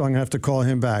 so I'm going to have to call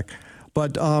him back.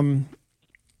 But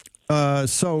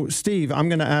so, Steve, I'm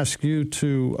going to ask you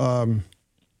to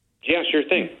yeah, sure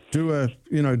thing.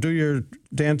 Do your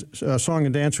dance song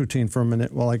and dance routine for a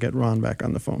minute while I get Ron back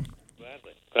on the phone.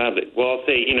 Gladly. Well, I'll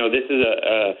say, this is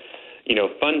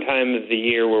fun time of the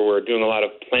year where we're doing a lot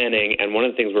of planning. And one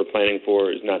of the things we're planning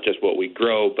for is not just what we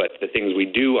grow, but the things we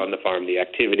do on the farm, the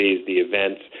activities, the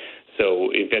events. So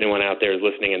if anyone out there is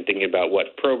listening and thinking about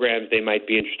what programs they might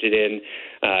be interested in,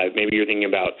 maybe you're thinking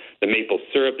about the maple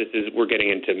syrup. We're getting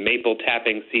into maple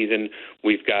tapping season.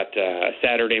 We've got a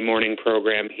Saturday morning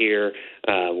program here.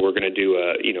 We're going to do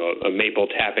a maple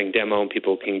tapping demo, and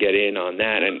people can get in on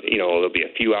that. And there'll be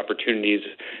a few opportunities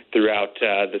throughout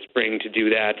the spring to do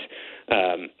that.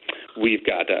 We've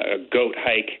got a goat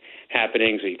hike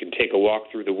happening, so you can take a walk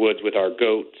through the woods with our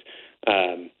goats.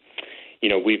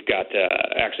 We've got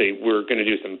we're going to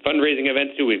do some fundraising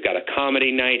events too. We've got a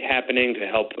comedy night happening to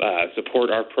help support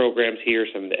our programs here,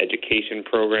 some of the education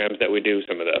programs that we do,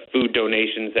 some of the food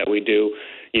donations that we do.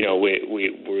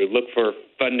 We look for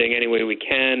funding any way we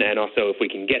can, and also if we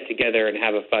can get together and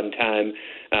have a fun time,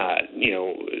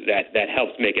 that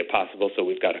helps make it possible. So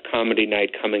we've got a comedy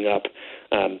night coming up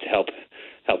to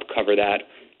help cover that.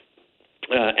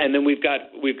 And then we've got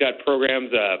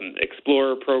programs,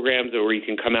 explorer programs, where you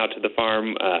can come out to the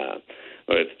farm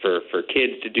for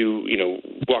kids to do,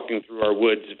 walking through our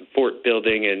woods, fort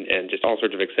building, and just all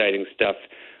sorts of exciting stuff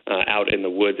out in the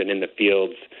woods and in the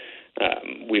fields.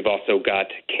 We've also got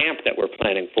camp that we're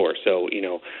planning for. So,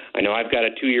 I know I've got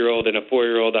a 2-year-old and a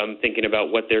 4-year-old. I'm thinking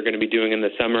about what they're going to be doing in the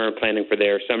summer, planning for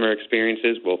their summer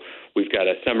experiences. Well, we've got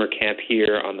a summer camp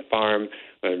here on the farm.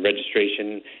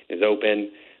 Registration is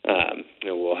open.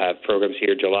 We'll have programs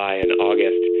here July and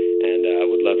August, and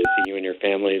would love to see you and your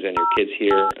families and your kids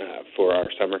here for our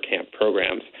summer camp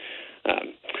programs.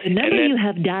 The number you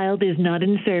have dialed is not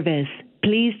in service.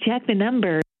 Please check the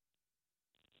number.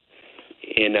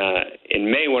 In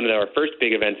May, one of our first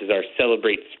big events is our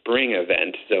Celebrate Spring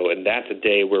event. And that's a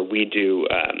day where we do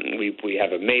we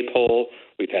have a maypole.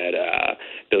 We've had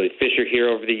Billy Fisher here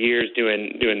over the years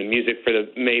doing the music for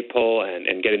the maypole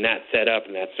and getting that set up,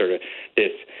 and that's sort of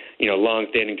this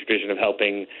long-standing tradition of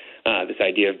helping this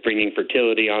idea of bringing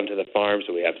fertility onto the farm.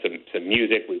 So we have some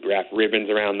music. We wrap ribbons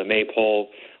around the maypole.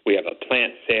 We have a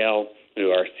plant sale. We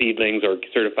do our seedlings or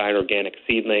certified organic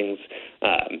seedlings.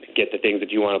 Get the things that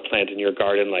you want to plant in your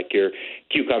garden, like your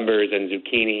cucumbers and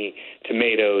zucchini,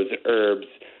 tomatoes, herbs,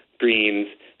 greens.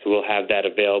 So we'll have that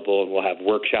available, and we'll have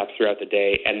workshops throughout the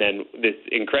day. And then this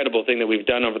incredible thing that we've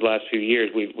done over the last few years,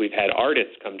 we've had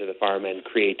artists come to the farm and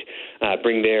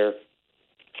bring their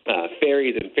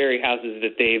fairies and fairy houses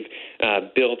that they've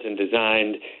built and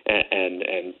designed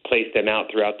and placed them out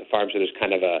throughout the farm. So there's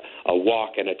kind of a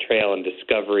walk and a trail and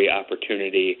discovery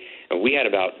opportunity. And we had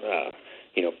about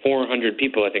 400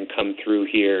 people, I think, come through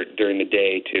here during the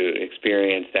day to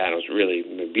experience that. It was really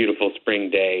a beautiful spring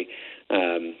day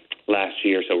last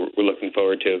year, so we're looking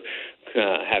forward to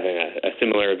having a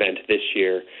similar event this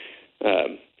year,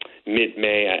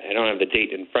 mid-May. I don't have the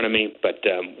date in front of me, but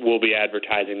we'll be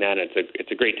advertising that. And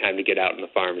it's a great time to get out on the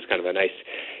farm. It's kind of a nice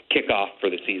kickoff for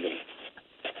the season.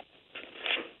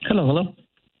 Hello.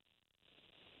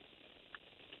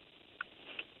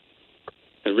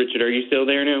 Richard, are you still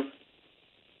there now?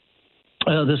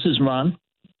 This is Ron.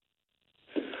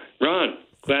 Ron,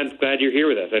 glad you're here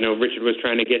with us. I know Richard was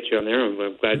trying to get you on there.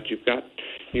 I'm glad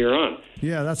you're on.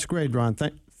 Yeah, that's great, Ron.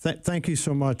 Thank you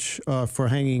so much for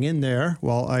hanging in there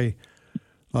while I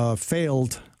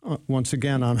failed once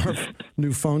again on our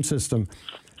new phone system.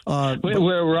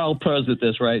 We're all pros at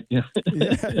this, right? Yeah.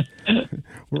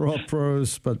 We're all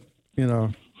pros, but,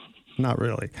 not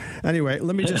really. Anyway,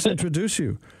 let me just introduce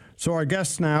you. So our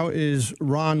guest now is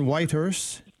Ron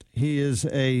Whitehurst. He is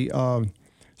a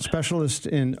specialist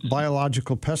in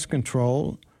biological pest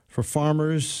control for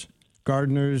farmers,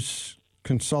 gardeners,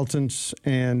 consultants,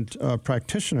 and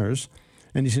practitioners,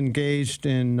 and he's engaged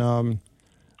in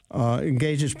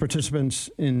engages participants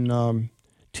in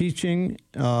teaching,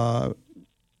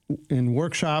 in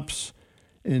workshops,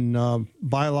 in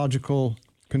biological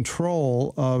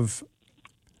control of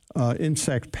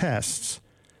insect pests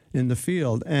in the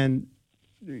field. And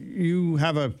you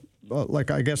have a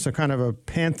kind of a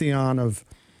pantheon of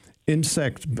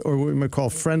insect, or what we might call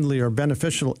friendly or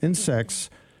beneficial insects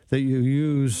that you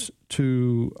use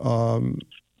to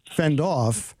fend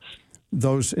off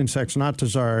those insects not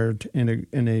desired in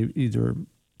a either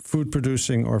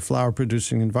food-producing or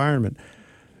flower-producing environment.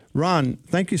 Ron,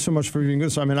 thank you so much for being with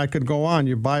us. I mean, I could go on.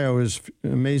 Your bio is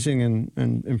amazing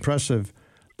and impressive,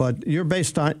 but you're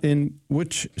based in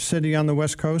which city on the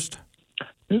West Coast?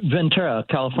 Ventura,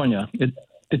 California.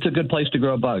 It's a good place to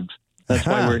grow bugs. That's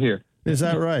why we're here. Is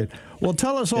that right? Well,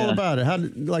 tell us all about it.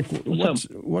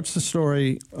 What's the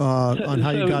story on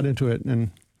how you got into it?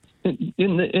 And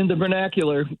in the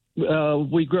vernacular,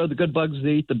 we grow the good bugs to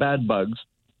eat the bad bugs.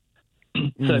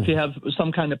 So if you have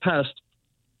some kind of pest,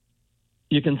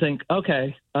 you can think,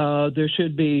 okay, there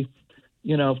should be,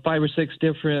 5 or 6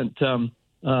 different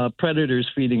predators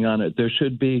feeding on it. There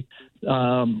should be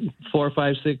 4,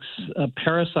 5, 6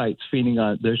 parasites feeding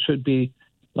on it. There should be,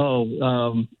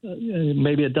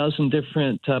 maybe a dozen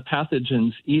different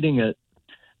pathogens eating it.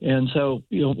 And so,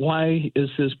 why is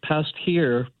this pest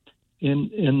here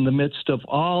in the midst of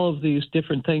all of these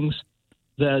different things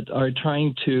that are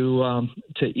trying to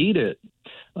eat it?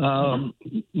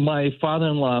 My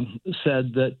father-in-law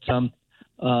said that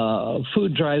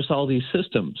food drives all these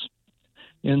systems.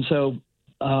 And so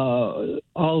all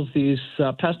of these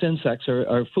pest insects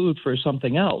are food for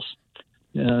something else.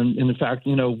 And in fact,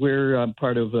 we're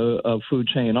part of a food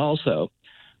chain also.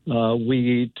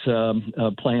 We eat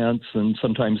plants and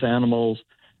sometimes animals,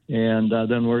 and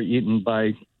then we're eaten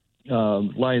by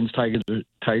lions,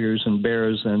 tigers, and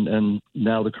bears, and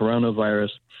now the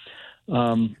coronavirus.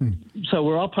 So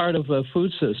we're all part of a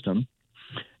food system.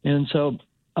 And so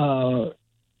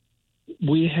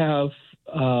we have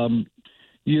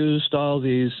used all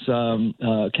these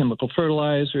chemical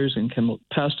fertilizers and chemical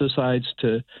pesticides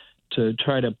to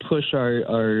try to push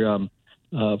our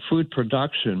food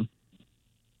production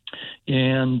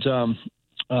and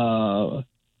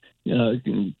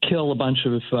kill a bunch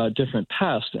of different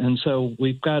pests. And so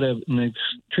we've got an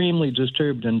extremely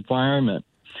disturbed environment.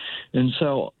 And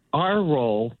so our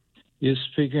role is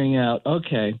figuring out,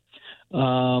 okay,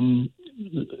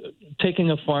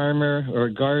 taking a farmer or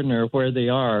a gardener where they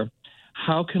are,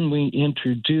 how can we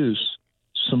introduce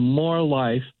some more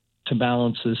life to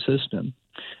balance the system?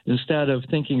 Instead of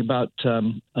thinking about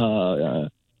some kind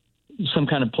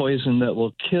of poison that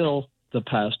will kill the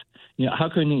pest, how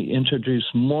can we introduce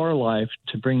more life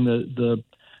to bring the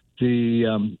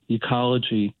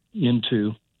ecology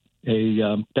into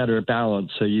a better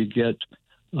balance, so you get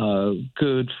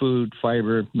good food,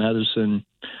 fiber, medicine,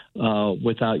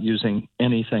 without using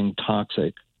anything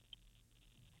toxic.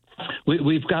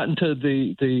 We've gotten to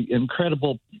the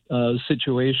incredible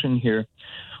situation here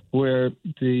where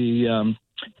the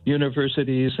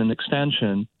universities and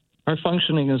extension are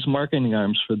functioning as marketing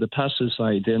arms for the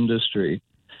pesticide industry.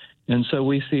 And so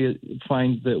we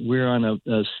find that we're on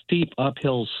a steep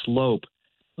uphill slope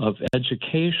of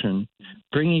education,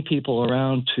 bringing people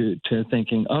around to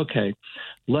thinking, okay,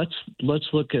 let's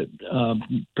look at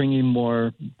bringing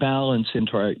more balance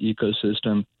into our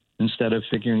ecosystem instead of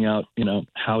figuring out,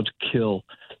 how to kill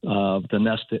the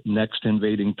next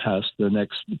invading pest, the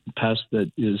next pest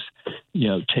that is,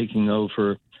 taking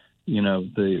over,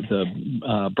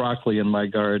 the broccoli in my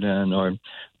garden, or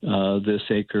this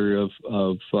acre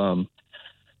of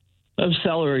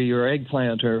celery or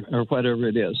eggplant or whatever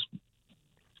it is.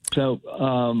 So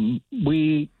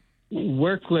we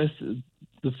work with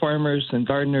the farmers and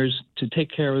gardeners to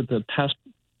take care of the pest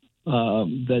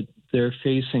that they're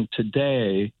facing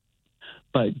today,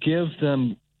 but give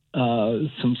them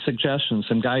some suggestions,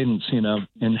 some guidance,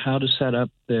 in how to set up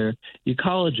their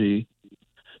ecology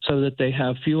so that they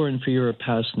have fewer and fewer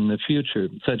pests in the future,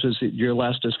 such as your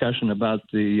last discussion about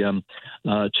the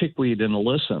chickweed and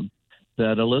alyssum.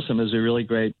 That alyssum is a really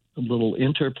great little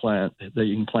interplant that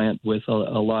you can plant with a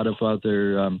lot of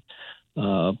other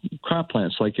crop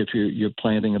plants. Like if you're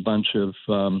planting a bunch of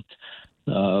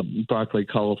broccoli,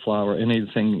 cauliflower,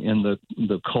 anything in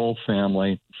the cole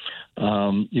family,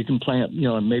 you can plant,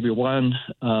 maybe one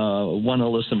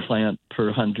alyssum plant per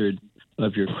 100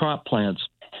 of your crop plants,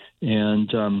 and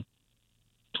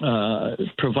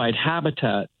provide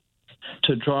habitat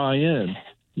to draw in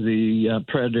the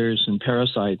predators and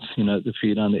parasites, that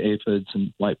feed on the aphids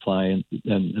and whitefly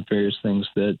and various things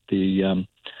that and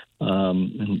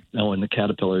the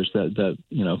caterpillars that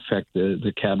affect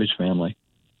the cabbage family.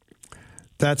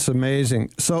 That's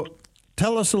amazing. So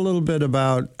tell us a little bit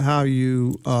about how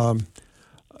you,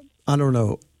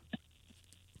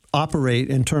 operate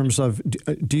in terms of,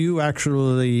 do you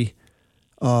actually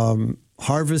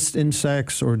harvest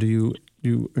insects, or do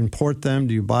you import them?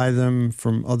 Do you buy them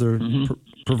from other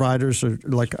providers, or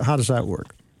how does that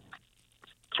work?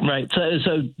 Right.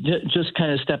 So just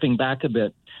kind of stepping back a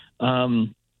bit, a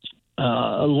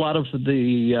lot of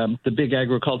the big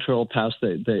agricultural pests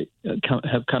that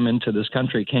have come into this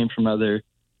country came from other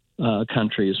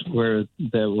countries where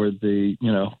there were the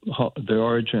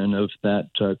origin of that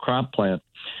crop plant,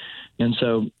 and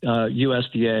so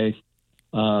USDA.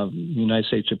 United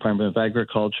States Department of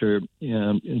Agriculture,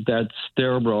 that's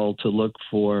their role to look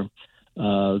for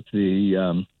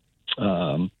the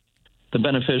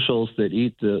beneficials that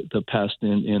eat the pest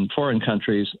in foreign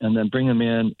countries, and then bring them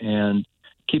in and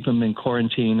keep them in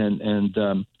quarantine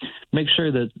and make sure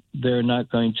that they're not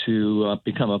going to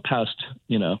become a pest,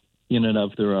 in and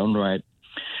of their own right.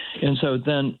 And so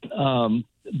then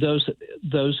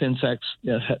those insects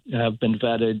have been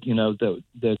vetted,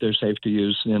 that they're safe to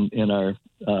use in our,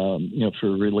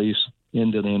 for release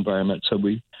into the environment. So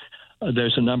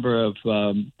there's a number of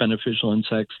beneficial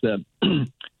insects that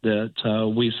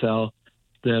we sell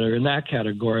that are in that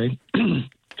category,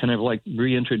 kind of like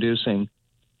reintroducing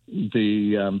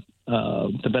the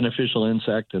beneficial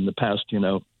insect in the past,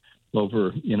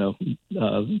 over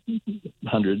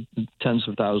tens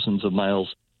of thousands of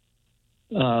miles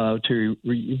to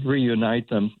reunite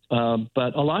them.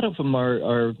 But a lot of them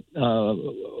are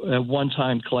at one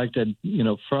time collected,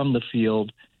 from the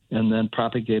field and then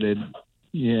propagated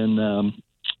in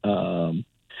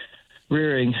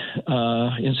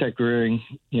insect rearing,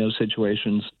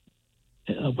 situations,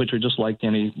 which are just like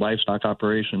any livestock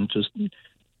operation, just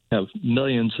have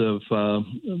millions of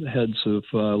heads of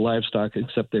livestock,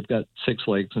 except they've got 6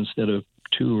 legs instead of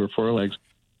 2 or 4 legs.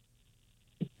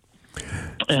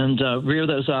 And rear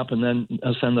those up and then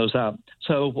send those out.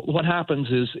 So what happens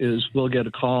is we'll get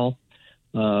a call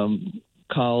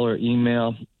or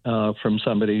email from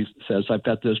somebody who says, I've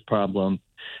got this problem.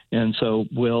 And so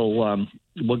we'll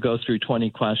go through 20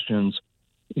 questions.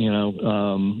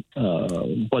 What's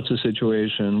the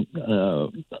situation?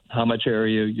 How much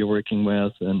area you're working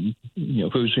with, and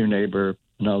who's your neighbor,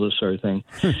 and all this sort of thing,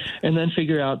 and then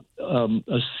figure out a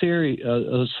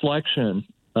selection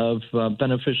of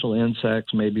beneficial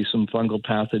insects, maybe some fungal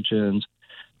pathogens,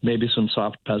 maybe some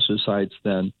soft pesticides,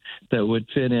 then that would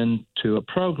fit into a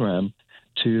program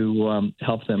to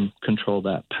help them control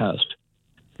that pest.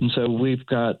 And so we've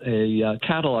got a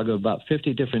catalog of about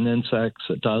 50 different insects,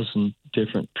 a dozen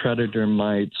different predator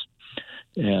mites,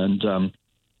 and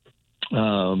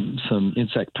some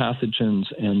insect pathogens,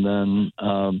 and then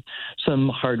some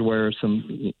hardware,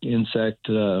 some insect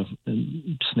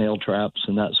snail traps,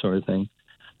 and that sort of thing.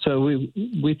 So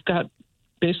we've got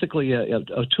basically a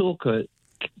toolkit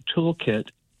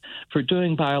for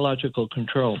doing biological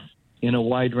control in a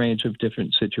wide range of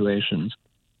different situations.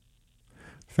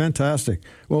 Fantastic.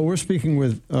 Well, we're speaking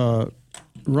with Ron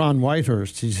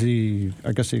Whitehurst. He's the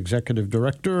executive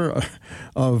director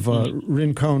of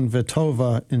Rincon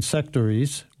Vetova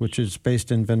Insectaries, which is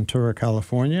based in Ventura,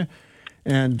 California.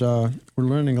 And we're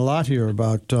learning a lot here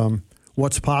about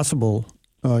what's possible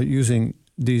using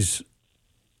these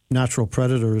natural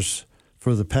predators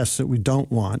for the pests that we don't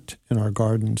want in our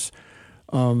gardens.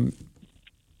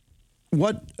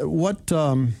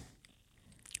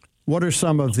 What are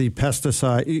some of the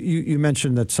pesticides? You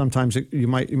mentioned that sometimes you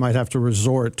might have to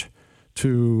resort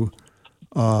to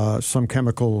some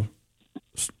chemical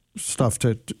stuff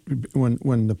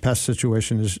when the pest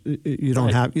situation is you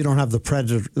don't have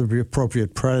the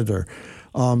appropriate predator.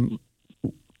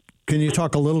 Can you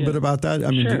talk a little bit about that?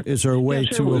 I mean, sure. Is there a way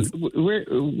to?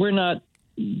 We're not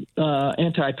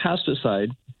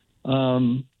anti-pesticide.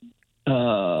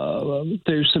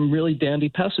 There's some really dandy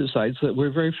pesticides that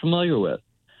we're very familiar with.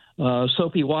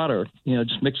 Soapy water,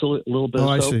 just mix a little bit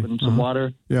of soap and some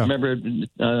water. Yeah. Remember,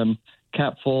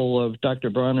 cap full of Dr.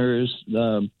 Bronner's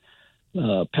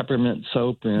peppermint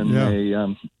soap in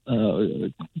a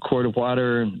quart of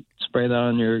water, and spray that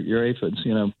on your aphids.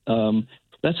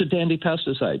 That's a dandy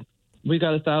pesticide. We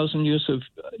got 1,000 years of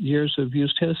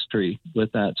use history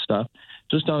with that stuff.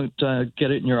 Just don't get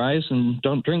it in your eyes, and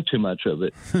don't drink too much of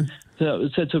it. So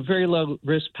it's a very low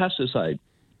risk pesticide.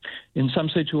 In some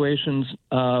situations,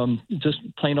 just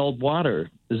plain old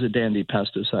water is a dandy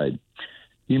pesticide.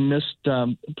 You mist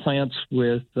plants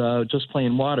with just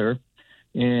plain water,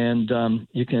 and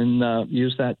you can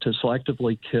use that to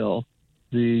selectively kill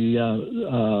the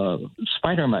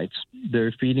spider mites.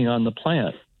 They're feeding on the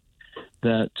plant.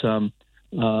 That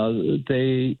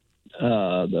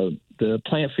the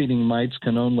plant-feeding mites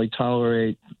can only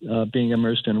tolerate being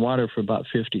immersed in water for about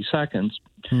 50 seconds,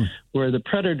 where the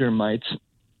predator mites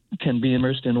can be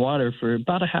immersed in water for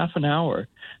about a half an hour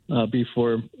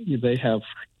before they have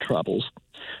troubles.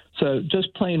 So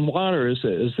just plain water is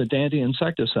a dandy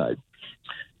insecticide.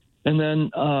 And then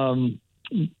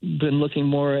been looking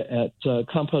more at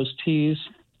compost teas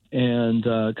and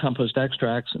compost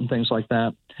extracts and things like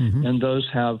that. Mm-hmm. And those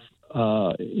have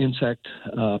insect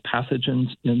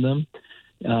pathogens in them,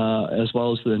 as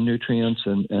well as the nutrients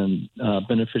and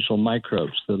beneficial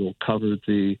microbes that will cover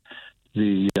the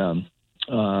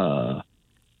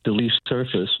leaf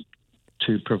surface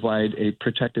to provide a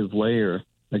protective layer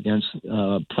against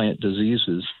plant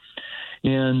diseases.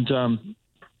 And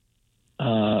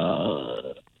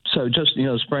so just,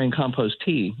 spraying compost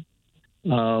tea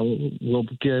will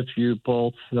give you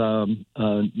both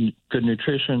good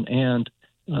nutrition and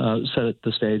set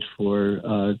the stage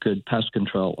for good pest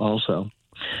control also.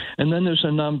 And then there's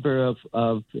a number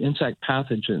of insect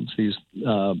pathogens, these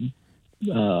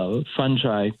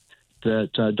fungi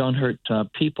that don't hurt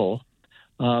people,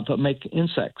 but make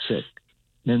insects sick.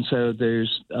 And so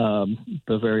there's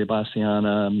Beauveria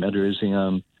bassiana,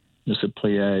 Metarhizium,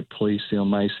 Misoplia,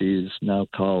 Polysiomyces, now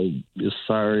called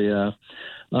Isaria.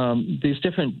 These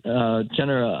different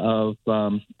genera of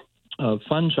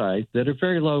fungi that are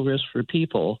very low risk for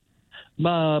people,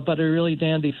 but are really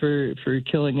dandy for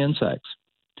killing insects.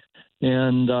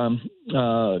 And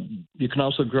you can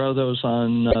also grow those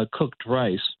on cooked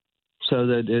rice, so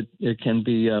that it can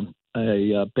be a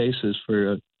basis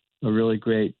for a really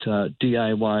great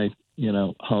DIY,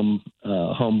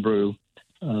 homebrew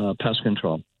pest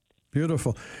control.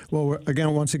 Beautiful. Well,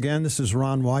 once again, this is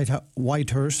Ron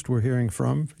Whitehurst we're hearing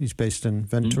from. He's based in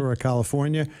Ventura,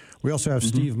 California. We also have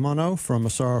Steve Munno from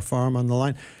Massaro Farm on the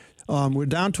line. We're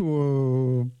down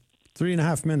to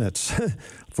 3.5 minutes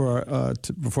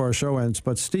before our show ends.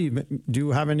 But Steve, do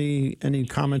you have any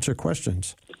comments or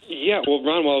questions? Yeah, well,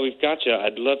 Ron, while we've got you,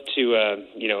 I'd love to,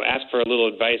 ask for a little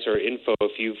advice or info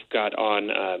if you've got on,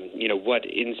 what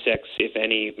insects, if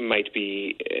any, might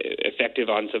be effective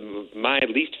on some of my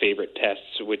least favorite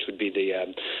pests, which would be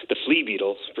the flea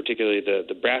beetles, particularly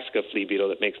the Brassica flea beetle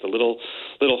that makes the little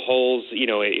holes.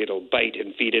 It'll bite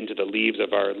and feed into the leaves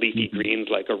of our leafy greens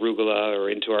like arugula, or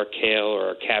into our kale or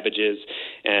our cabbages.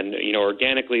 And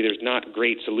organically, there's not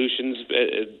great solutions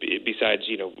besides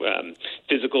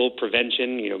physical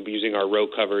prevention. Using our row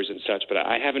covers and such, but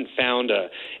I haven't found an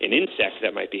insect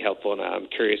that might be helpful, and I'm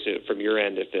curious from your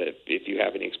end if you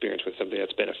have any experience with something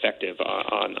that's been effective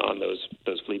on those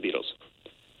flea beetles.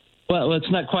 Well,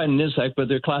 it's not quite an insect, but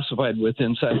they're classified with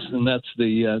insects, and that's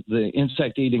the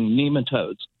insect-eating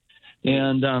nematodes.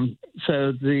 And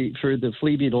so for the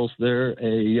flea beetles, they're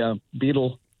a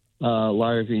beetle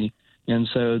larvae. And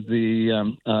so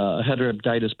the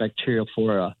Heterobditis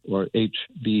bacteriophora, or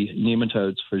HB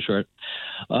nematodes for short,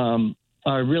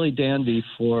 are really dandy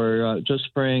for just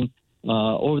spraying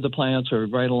over the plants or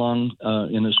right along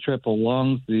in a strip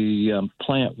along the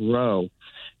plant row.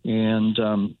 And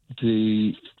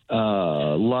the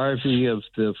larvae of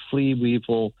the flea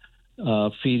weevil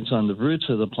feeds on the roots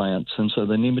of the plants. And so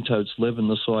the nematodes live in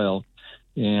the soil,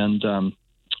 and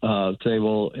they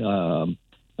will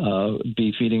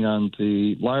be feeding on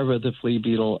the larva of the flea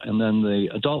beetle, and then the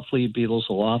adult flea beetles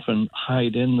will often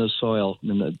hide in the soil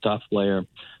in the duff layer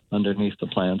underneath the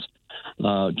plants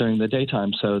during the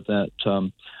daytime, so that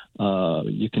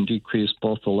you can decrease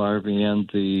both the larvae and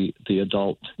the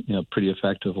adult pretty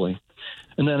effectively.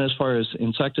 And then as far as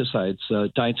insecticides,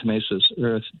 diatomaceous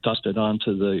earth dusted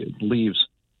onto the leaves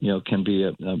can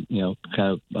be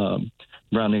kind of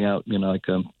rounding out like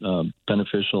a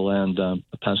beneficial and a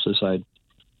pesticide.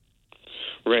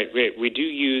 Right. We do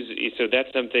use, so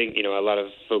that's something, a lot of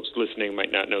folks listening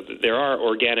might not know, that there are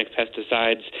organic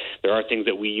pesticides. There are things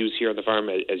that we use here on the farm,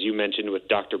 as you mentioned with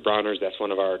Dr. Bronner's. That's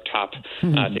one of our top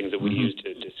things that we use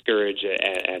to discourage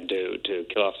and to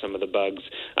kill off some of the bugs.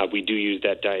 We do use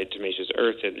that diatomaceous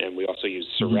earth, and we also use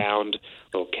Surround,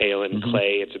 little kaolin,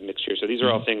 clay. It's a mixture. So these are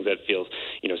all things that feel,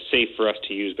 safe for us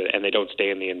to use, and they don't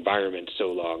stay in the environment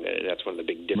so long. That's one of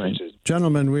the big differences. Right.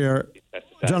 Gentlemen,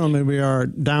 we are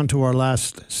down to our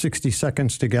last 60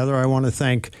 seconds together. I want to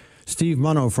thank Steve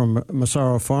Munno from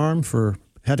Massaro Farm for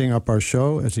heading up our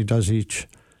show, as he does each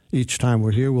time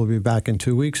we're here. We'll be back in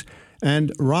 2 weeks.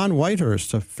 And Ron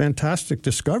Whitehurst, a fantastic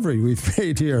discovery we've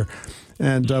made here.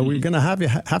 And we're going to have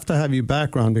to have you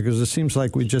back, Ron, because it seems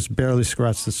like we just barely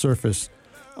scratched the surface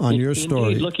on your story.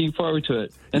 Indeed, looking forward to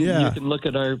it. And you can look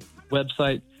at our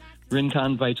website,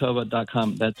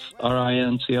 rinconvitova.com. That's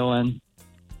RINCON.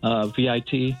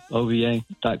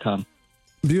 VITOVA.com.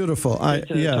 Beautiful. Great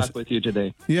to talk with you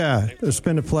today. Yeah, it's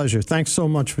been a pleasure. Thanks so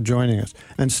much for joining us.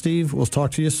 And Steve, we'll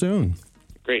talk to you soon.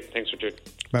 Great. Thanks, Richard.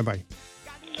 Bye-bye.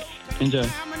 Enjoy.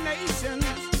 Ain't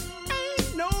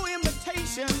no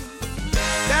invitation.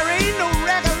 There ain't no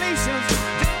regulations.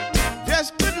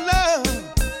 Just good love.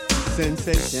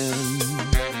 Sensation.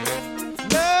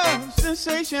 Love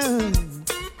sensation.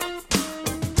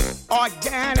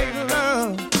 Organic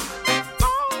love.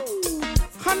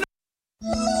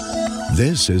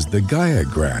 This is the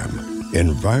Gaiagram,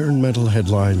 environmental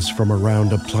headlines from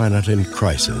around a planet in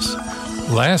crisis.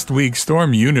 Last week,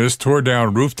 Storm Eunice tore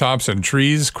down rooftops and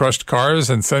trees, crushed cars,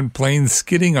 and sent planes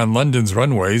skidding on London's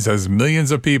runways as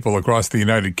millions of people across the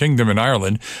United Kingdom and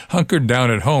Ireland hunkered down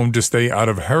at home to stay out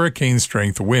of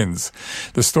hurricane-strength winds.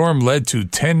 The storm led to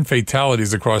 10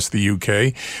 fatalities across the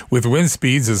UK, with wind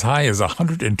speeds as high as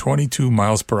 122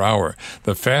 miles per hour,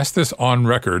 the fastest on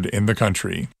record in the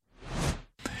country.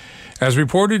 As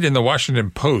reported in the Washington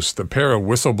Post, the pair of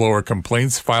whistleblower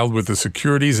complaints filed with the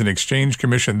Securities and Exchange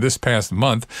Commission this past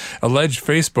month alleged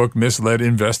Facebook misled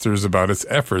investors about its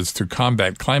efforts to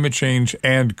combat climate change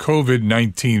and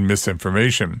COVID-19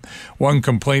 misinformation. One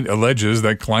complaint alleges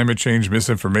that climate change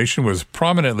misinformation was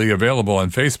prominently available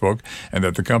on Facebook and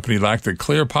that the company lacked a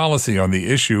clear policy on the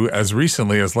issue as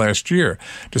recently as last year,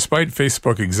 despite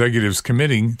Facebook executives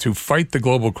committing to fight the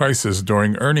global crisis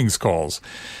during earnings calls.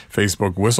 Facebook whistle